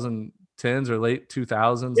 2010s or late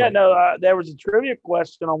 2000s. Yeah, there was a trivia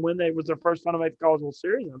question on when they was their first time to make the College World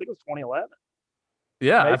Series. I think it was 2011.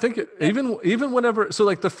 Yeah, maybe. I think even whenever, so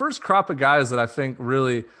like the first crop of guys that I think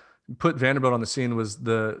really put Vanderbilt on the scene was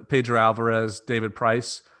the Pedro Alvarez, David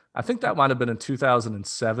Price. I think that might have been in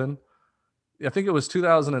 2007. I think it was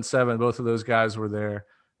 2007. Both of those guys were there.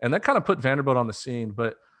 And that kind of put Vanderbilt on the scene.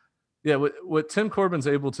 But yeah, what Tim Corbin's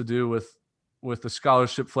able to do with the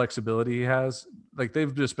scholarship flexibility he has, like,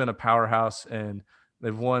 they've just been a powerhouse, and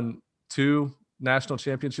they've won 2 national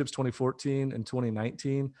championships, 2014 and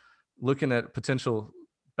 2019. Looking at potential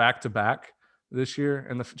back-to-back this year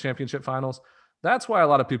in the championship finals. That's why a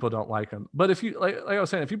lot of people don't like him. But if you like I was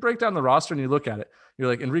saying, if you break down the roster and you look at it, you're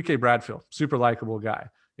like Enrique Bradfield, super likable guy.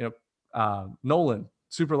 Nolan,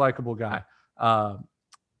 super likable guy.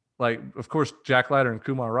 Like of course Jack Leiter and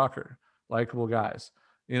Kumar Rocker, likable guys.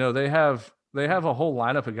 They have a whole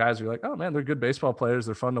lineup of guys who are like, oh man, they're good baseball players.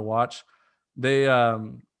 They're fun to watch. They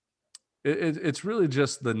it's really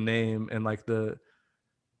just the name and like the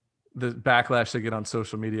backlash they get on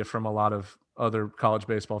social media from a lot of other college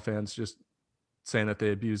baseball fans just saying that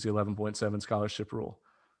they abuse the 11.7 scholarship rule.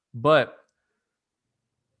 But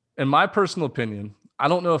in my personal opinion, I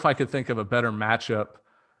don't know if I could think of a better matchup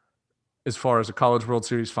as far as a College World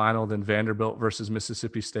Series final than Vanderbilt versus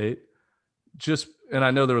Mississippi State. And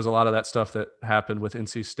I know there was a lot of that stuff that happened with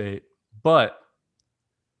NC State, but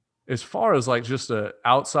as far as like just an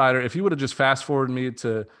outsider, if you would have just fast forwarded me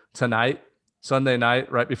to tonight, Sunday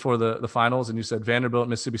night, right before the finals, and you said Vanderbilt and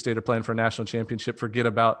Mississippi State are playing for a national championship, forget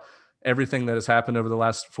about everything that has happened over the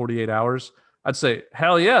last 48 hours, I'd say,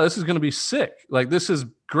 hell yeah, this is going to be sick. Like, this is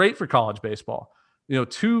great for college baseball.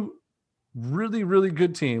 Two really, really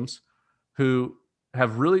good teams who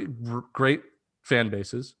have really great fan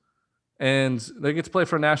bases, and they get to play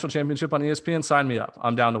for a national championship on ESPN. Sign me up.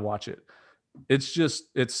 I'm down to watch it. It's just,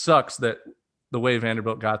 it sucks that the way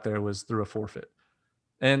Vanderbilt got there was through a forfeit.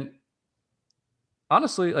 And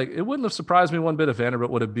honestly, like, it wouldn't have surprised me one bit if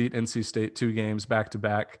Vanderbilt would have beat NC State 2 games back to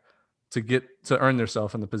back to earn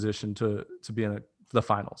themselves in the position to be in the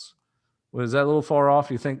finals. Was that a little far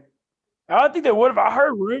off, you think? I think they would have. I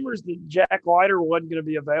heard rumors that Jack Leiter wasn't going to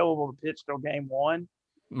be available to pitch till game 1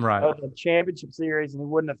 of the championship series, and he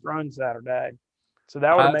wouldn't have thrown Saturday. So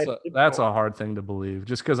that would have made that's a hard thing to believe,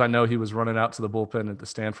 just because I know he was running out to the bullpen at the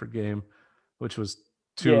Stanford game, which was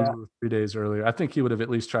 2 or 3 days earlier. I think he would have at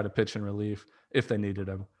least tried to pitch in relief if they needed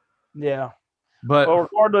him. Yeah. But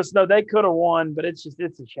regardless, no, they could have won, but it's a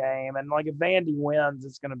shame. And like if Vandy wins,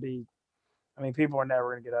 it's going to be, I mean, people are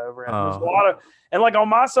never going to get over it. There's a lot and like on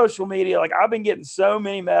my social media, like I've been getting so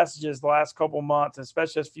many messages the last couple of months,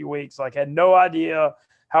 especially this few weeks, like had no idea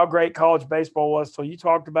how great college baseball was till you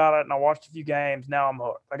talked about it, and I watched a few games. Now I'm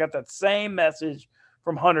hooked. I got that same message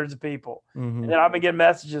from hundreds of people. Mm-hmm. And then I've been getting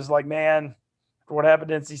messages like, man, for what happened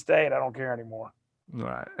to NC State, I don't care anymore.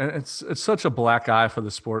 Right. And it's such a black eye for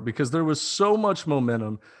the sport because there was so much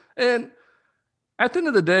momentum. And at the end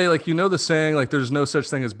of the day, like, the saying, like, there's no such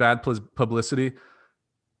thing as bad publicity.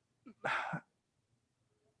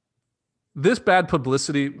 This bad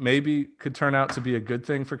publicity maybe could turn out to be a good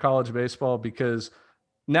thing for college baseball because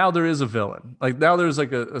now there is a villain. Like, now there's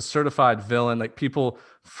like a certified villain. Like, people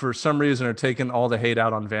for some reason are taking all the hate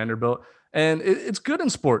out on Vanderbilt. And it's good in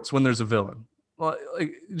sports when there's a villain. Well,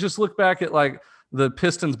 like, just look back at like the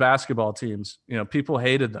Pistons basketball teams, people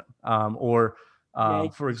hated them. For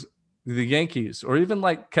the Yankees, or even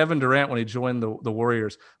like Kevin Durant when he joined the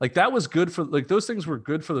Warriors. Like, that was good for, like, those things were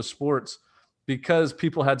good for the sports because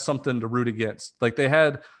people had something to root against. Like, they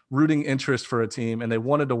had rooting interest for a team and they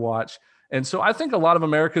wanted to watch. And so I think a lot of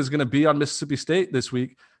America is going to be on Mississippi State this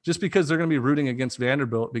week just because they're going to be rooting against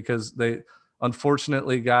Vanderbilt because they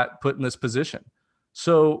unfortunately got put in this position.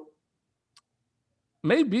 So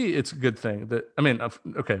maybe it's a good thing that,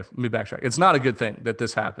 okay, let me backtrack. It's not a good thing that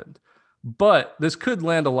this happened, but this could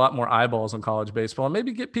land a lot more eyeballs on college baseball and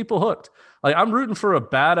maybe get people hooked. Like, I'm rooting for a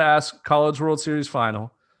badass College World Series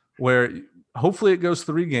final where hopefully it goes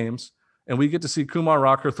 3 games and we get to see Kumar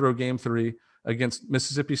Rocker throw game 3 against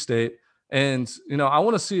Mississippi State. And, I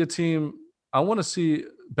want to see I want to see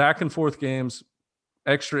back and forth games,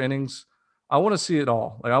 extra innings. I want to see it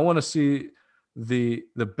all. Like, I want to see the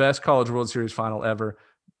best College World Series final ever,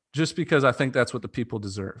 just because I think that's what the people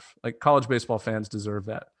deserve. Like, college baseball fans deserve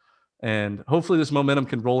that. And hopefully this momentum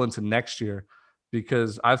can roll into next year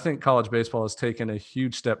because I think college baseball has taken a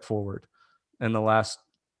huge step forward in the last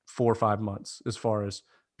 4 or 5 months as far as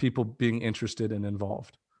people being interested and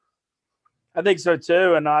involved. I think so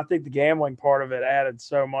too. And I think the gambling part of it added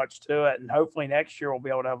so much to it. And hopefully next year we'll be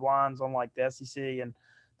able to have lines on like the SEC and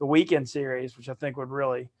the weekend series, which I think would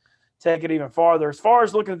really take it even farther. As far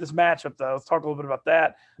as looking at this matchup, though, let's talk a little bit about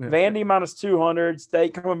that. Yeah. Vandy minus 200,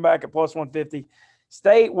 State coming back at plus 150.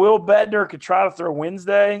 State, Will Bednar could try to throw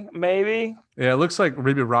Wednesday, maybe. Yeah, it looks like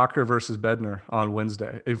maybe Rocker versus Bednar on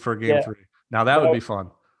Wednesday for game 3. Now that would be fun.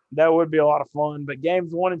 That would be a lot of fun. But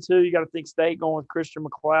games 1 and 2, you got to think State going with Christian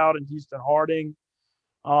McLeod and Houston Harding.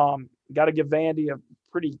 Got to give Vandy a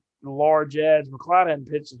pretty large edge. McLeod hadn't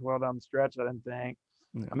pitched as well down the stretch, I didn't think.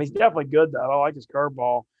 Yeah. I mean, he's definitely good, though. I like his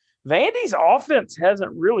curveball. Vandy's offense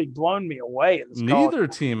hasn't really blown me away in this college. Neither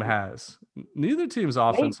team has. Neither team's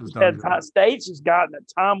offense has done good. State's has gotten a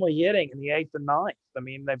timely hitting in the 8th and 9th. I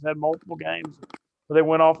mean, they've had multiple games where they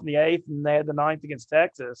went off in the 8th and they had the 9th against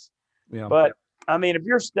Texas. Yeah. But, I mean, if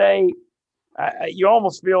you're State, you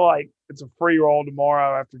almost feel like it's a free roll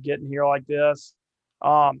tomorrow after getting here like this.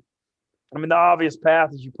 I mean, the obvious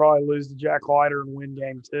path is you probably lose to Jack Leiter and win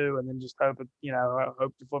game 2 and then just hope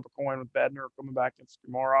to flip a coin with Bednar coming back against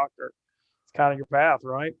Kumar Rocker. It's kind of your path,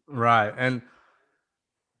 right? Right. And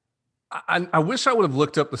I wish I would have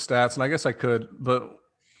looked up the stats, and I guess I could, but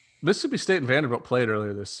Mississippi State and Vanderbilt played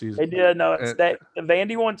earlier this season. They did. No,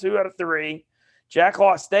 Vandy won 2 out of 3.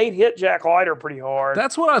 State hit Jack Leiter pretty hard.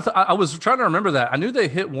 That's what I was trying to remember that. I knew they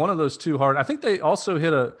hit one of those 2 hard. I think they also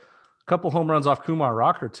hit a couple home runs off Kumar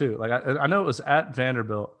Rocker too. Like I know it was at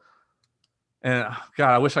Vanderbilt. And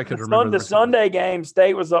God, I wish I could remember. The Sunday game,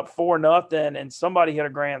 State was up 4-0, and somebody hit a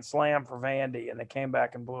grand slam for Vandy, and they came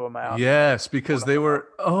back and blew them out. Yes, because they were.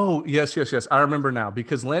 Oh, yes. I remember now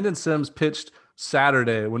because Landon Sims pitched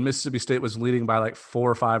Saturday when Mississippi State was leading by like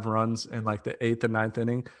 4 or 5 runs in like the 8th and 9th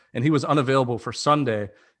inning, and he was unavailable for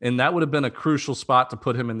Sunday, and that would have been a crucial spot to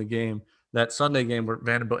put him in the game. That Sunday game where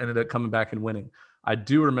Vanderbilt ended up coming back and winning. I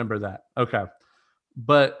do remember that. Okay,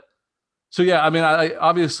 but. So yeah, I mean,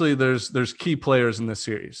 obviously there's key players in this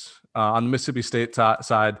series. On the Mississippi State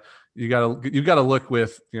side, you gotta look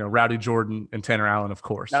with Rowdy Jordan and Tanner Allen, of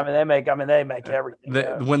course. I mean, they make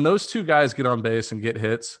everything. When those 2 guys get on base and get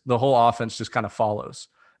hits, the whole offense just kind of follows.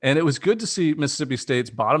 And it was good to see Mississippi State's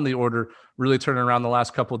bottom of the order really turning around the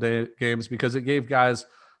last couple of games because it gave guys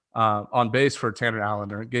on base for Tanner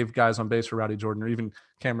Allen, or it gave guys on base for Rowdy Jordan, or even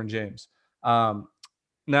Cameron James.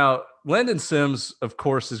 Now, Landon Sims, of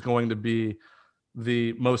course, is going to be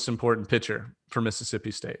the most important pitcher for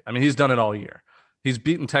Mississippi State. I mean, he's done it all year. He's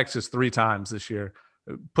beaten Texas 3 times this year,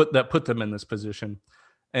 put them in this position.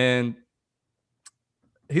 And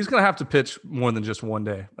he's going to have to pitch more than just one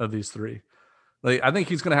day of these 3. Like, I think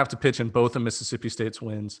he's going to have to pitch in both of Mississippi State's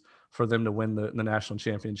wins for them to win the national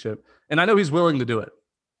championship. And I know he's willing to do it.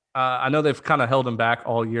 I know they've kind of held him back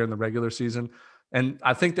all year in the regular season. And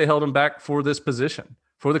I think they held him back for this position,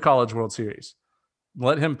 for the College World Series.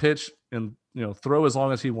 Let him pitch and throw as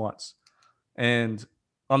long as he wants. And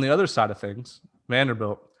on the other side of things,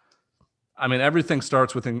 Vanderbilt, I mean, everything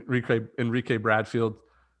starts with Enrique Bradfield.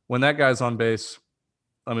 When that guy's on base,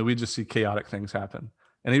 I mean, we just see chaotic things happen.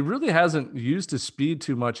 And he really hasn't used his speed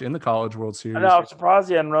too much in the College World Series. I know, I'm surprised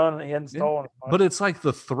he hadn't stolen it. But it's like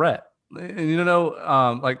the threat.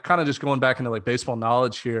 And like kind of just going back into like baseball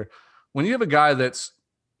knowledge here. When you have a guy that's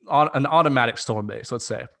on an automatic stolen base, let's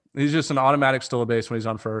say he's just an automatic stolen base when he's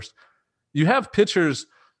on first, you have pitchers,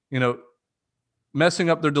 messing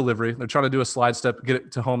up their delivery. They're trying to do a slide step, get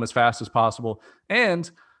it to home as fast as possible.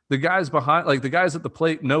 And the guys behind, like the guys at the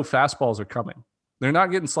plate, know fastballs are coming. They're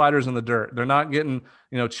not getting sliders in the dirt. They're not getting,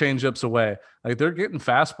 change ups away. Like they're getting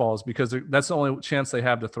fastballs because that's the only chance they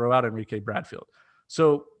have to throw out Enrique Bradfield.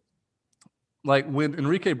 So like when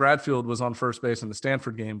Enrique Bradfield was on first base in the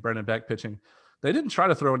Stanford game, Brendan Beck pitching, they didn't try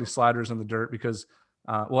to throw any sliders in the dirt because,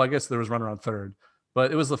 I guess there was runner on third,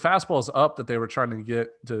 but it was the fastballs up that they were trying to get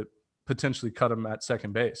to potentially cut him at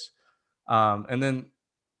second base. And then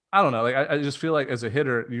I don't know, like I just feel like as a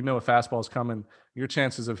hitter, a fastball is coming, your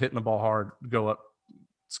chances of hitting the ball hard go up,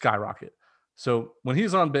 skyrocket. So when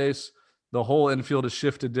he's on base, the whole infield is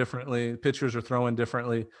shifted differently. Pitchers are throwing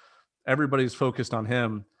differently. Everybody's focused on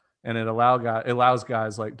him, and it allows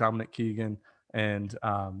guys like Dominic Keegan and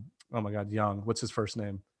Young. What's his first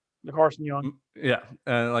name? Carson Young. Yeah,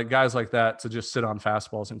 and like guys like that to just sit on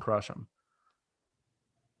fastballs and crush them.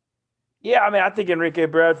 Yeah, I mean, I think Enrique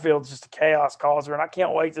Bradfield's just a chaos causer, and I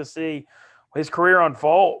can't wait to see his career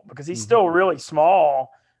unfold because he's still really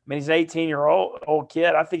small. I mean, he's an 18-year-old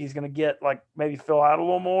kid. I think he's going to get like maybe fill out a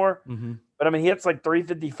little more. Mm-hmm. But I mean, he hits like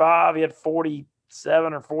 355. He had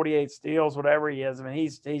 47 or 48 steals, whatever he is. I mean,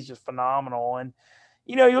 he's just phenomenal. And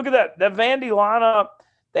you look at that Vandy lineup.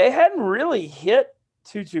 They hadn't really hit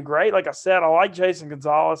too great. Like I said, I like Jason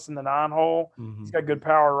Gonzalez in the 9-hole. Mm-hmm. He's got good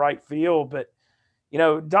power right field. But,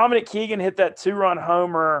 Dominic Keegan hit that 2-run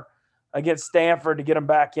homer against Stanford to get them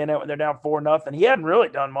back in it when they're down 4-0. He hadn't really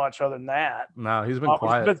done much other than that. No, he's been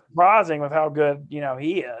quiet. It's been surprising with how good,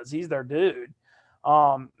 he is. He's their dude.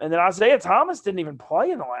 And then Isaiah Thomas didn't even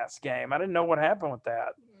play in the last game. I didn't know what happened with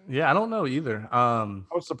that. Yeah, I don't know either. I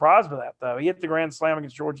was surprised by that, though. He hit the grand slam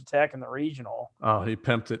against Georgia Tech in the regional. Oh, he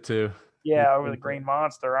pimped it, too. Yeah, over the Green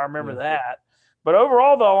Monster. I remember that. But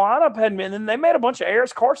overall, the lineup hadn't been – and then they made a bunch of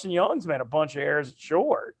errors. Carson Young's made a bunch of errors at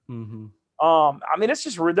short. Mm-hmm. I mean, it's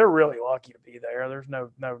just they're really lucky to be there. There's no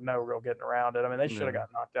real getting around it. I mean, they should have got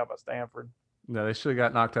knocked out by Stanford. No, they should have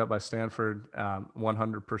got knocked out by Stanford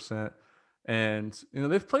 100%. And,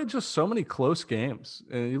 they've played just so many close games.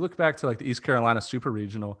 And you look back to like the East Carolina Super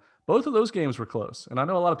Regional, both of those games were close. And I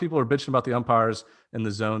know a lot of people are bitching about the umpires and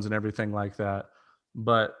the zones and everything like that.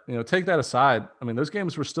 But, take that aside. I mean, those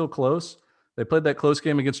games were still close. They played that close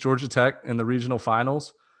game against Georgia Tech in the regional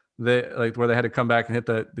finals. Where they had to come back and hit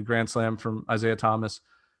the grand slam from Isaiah Thomas.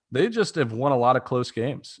 They just have won a lot of close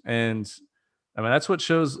games. And I mean, that's what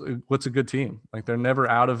shows what's a good team. Like, they're never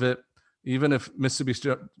out of it. Even if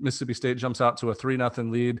Mississippi State jumps out to a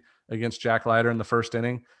 3-0 lead against Jack Leiter in the first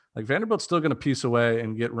inning, like, Vanderbilt's still going to piece away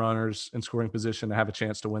and get runners in scoring position to have a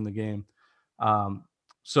chance to win the game.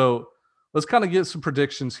 So let's kind of get some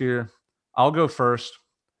predictions here. I'll go first.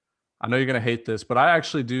 I know you're going to hate this, but I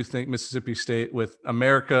actually do think Mississippi State, with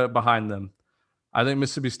America behind them, I think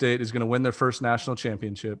Mississippi State is going to win their first national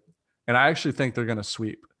championship. And I actually think they're going to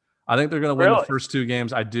sweep. I think they're going to win the first 2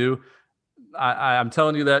 games. I do. I'm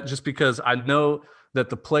telling you that just because I know that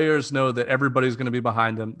the players know that everybody's going to be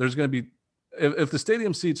behind them. There's going to be, if the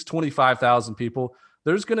stadium seats 25,000 people,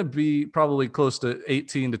 there's going to be probably close to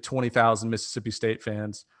 18 to 20,000 Mississippi State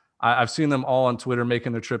fans. I've seen them all on Twitter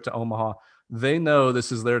making their trip to Omaha. They know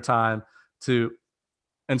this is their time to,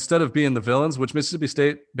 instead of being the villains, which Mississippi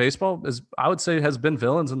State baseball is, I would say, has been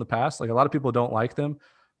villains in the past. Like, a lot of people don't like them,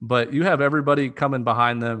 but you have everybody coming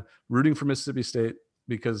behind them rooting for Mississippi State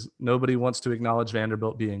because nobody wants to acknowledge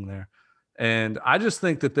Vanderbilt being there. And I just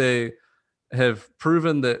think that they have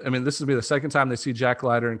proven that, I mean, this will be the second time they see Jack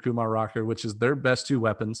Leiter and Kumar Rocker, which is their best 2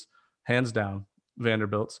 weapons, hands down,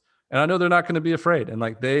 Vanderbilt's. And I know they're not going to be afraid. And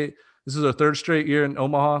like, this is their 3rd straight year in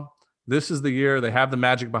Omaha. This is the year. They have the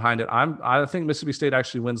magic behind it. I think Mississippi State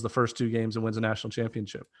actually wins the first 2 games and wins a national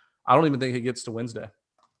championship. I don't even think it gets to Wednesday.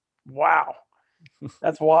 Wow.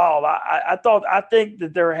 That's wild. I think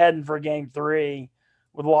that they're heading for game 3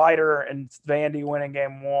 with Leiter and Vandy winning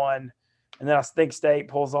game 1. And then I think State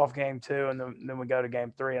pulls off game 2, and then we go to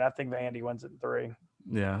game 3. And I think Vandy wins it in 3.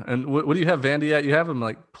 Yeah. And what do you have Vandy at? You have them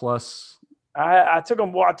like plus. I took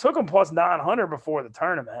them plus 900 before the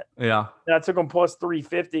tournament. Yeah. And I took them plus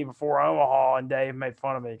 350 before Omaha, and Dave made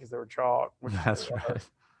fun of me because they were chalk. That's right.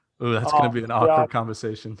 Ooh, that's going to be an awkward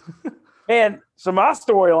conversation. And so my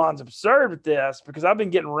storyline's absurd with this because I've been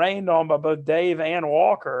getting rained on by both Dave and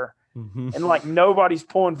Walker. Mm-hmm. And like, nobody's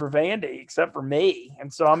pulling for Vandy except for me.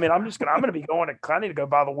 And so, I mean, I'm going to be I need to go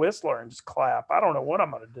buy the Whistler and just clap. I don't know what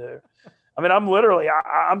I'm going to do. I mean, I'm literally,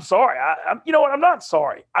 I'm sorry. I'm, you know what? I'm not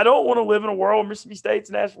sorry. I don't want to live in a world where Mississippi State's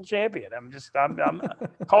national champion. I'm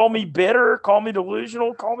call me bitter, call me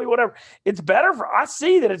delusional, call me whatever. I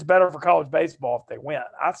see that it's better for college baseball if they win.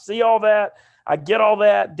 I see all that. I get all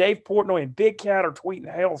that. Dave Portnoy and Big Cat are tweeting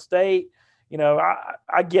Hail State.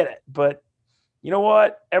 I get it. But you know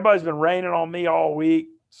what? Everybody's been raining on me all week.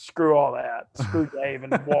 Screw all that. Screw Dave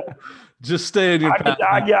and Walter. Just stay in your path.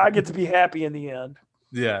 I get to be happy in the end.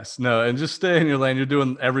 Yes, no, and just stay in your lane. You're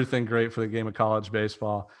doing everything great for the game of college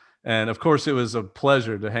baseball. And of course, it was a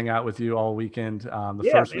pleasure to hang out with you all weekend.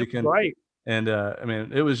 First weekend, right? And I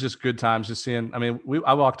mean, it was just good times. Just seeing. I mean,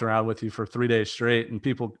 I walked around with you for 3 days straight, and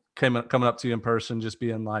people coming up to you in person, just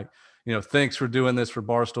being like, thanks for doing this for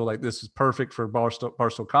Barstool. Like, this is perfect for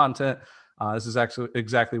Barstool content. This is actually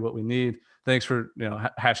exactly what we need. Thanks for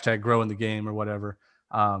hashtag growing the game or whatever.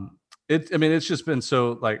 It's just been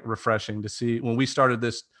so like refreshing to see. When we started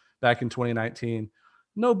this back in 2019,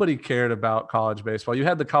 nobody cared about college baseball. You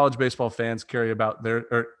had the college baseball fans care about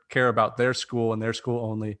their school and their school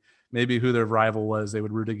only, maybe who their rival was they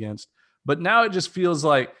would root against. But now it just feels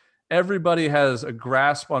like everybody has a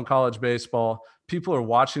grasp on college baseball. People are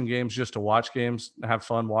watching games just to watch games, have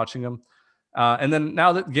fun watching them. And then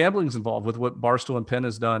now that gambling's involved with what Barstool and Penn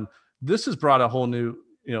has done, this has brought a whole new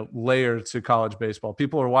layer to college baseball.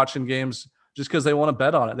 People are watching games just because they want to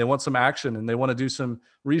bet on it. They want some action and they want to do some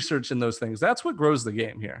research in those things. That's what grows the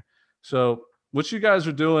game here. So what you guys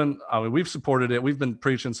are doing, I mean, we've supported it. We've been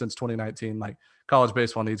preaching since 2019, like college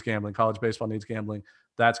baseball needs gambling. College baseball needs gambling.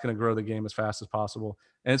 That's going to grow the game as fast as possible.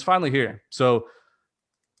 And it's finally here. So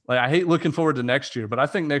like, I hate looking forward to next year, but I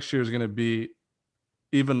think next year is going to be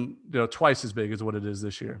even twice as big as what it is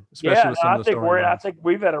this year. Especially with some of the storylines. I think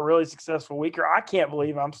we've had a really successful week here. I can't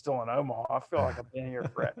believe I'm still in Omaha. I feel like I've been here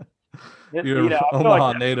forever. You're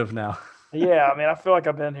Omaha native now. Yeah, I mean, I feel like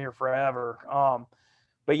I've been here forever.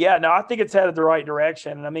 But yeah, no, I think it's headed the right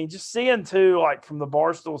direction. And I mean, just seeing too, like from the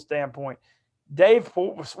Barstool standpoint,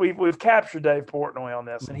 we've captured Dave Portnoy on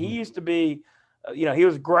this, and he used to be, he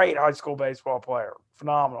was a great high school baseball player,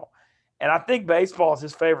 phenomenal. And I think baseball is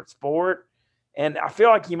his favorite sport. And I feel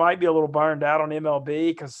like he might be a little burned out on MLB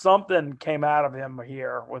because something came out of him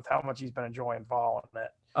here with how much he's been enjoying following it.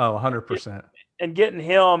 Oh, 100%. And getting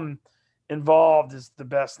him involved is the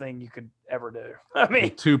best thing you could ever do. I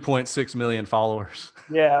mean, 2.6 million followers.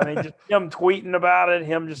 Yeah, I mean, just him tweeting about it,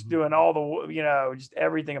 him just doing all the, just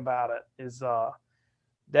everything about it is,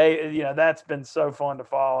 that's been so fun to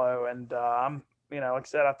follow. And I'm, like I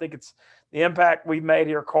said, I think it's the impact we've made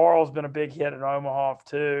here. Carl's been a big hit in Omaha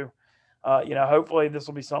too. Hopefully this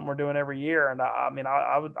will be something we're doing every year. And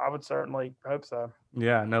I would certainly hope so.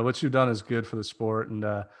 Yeah, no, what you've done is good for the sport. And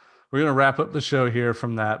we're going to wrap up the show here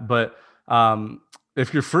from that. But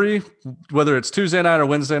if you're free, whether it's Tuesday night or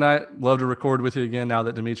Wednesday night, love to record with you again now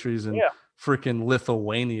that Dimitri's in freaking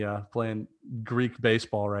Lithuania playing Greek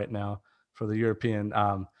baseball right now for the European.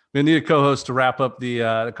 We need a co-host to wrap up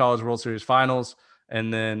the College World Series finals,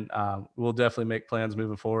 and then we'll definitely make plans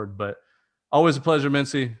moving forward. But always a pleasure,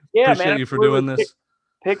 Mincy. Yeah, Appreciate you for doing this.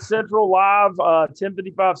 Pick Central live,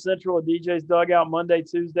 10:55 Central at DJ's Dugout Monday,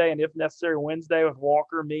 Tuesday, and if necessary Wednesday with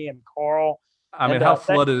Walker, me, and Carl. I mean, how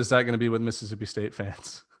flooded is that going to be with Mississippi State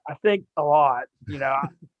fans? I think a lot. Like I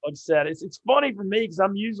said, it's funny for me because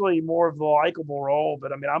I'm usually more of the likable role,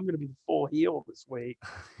 but I mean, I'm going to be the full heel this week.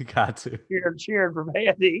 You got to cheering for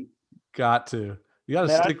Vandy. Got to. You got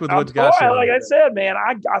to stick with what you got. Like I said, man,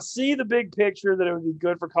 I see the big picture that it would be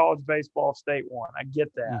good for college baseball if State won. I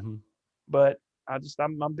get that, but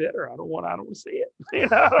I'm bitter. I don't want to see it.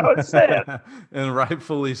 It's sad. And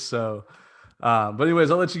rightfully so. But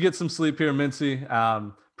anyways, I'll let you get some sleep here, Mincy.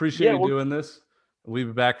 Appreciate you doing this. We'll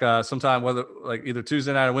be back sometime, whether like either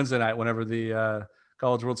Tuesday night or Wednesday night, whenever the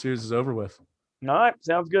College World Series is over with. All right.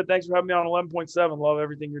 Sounds good. Thanks for having me on 11.7. Love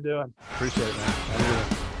everything you're doing. Appreciate it,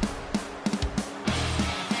 man.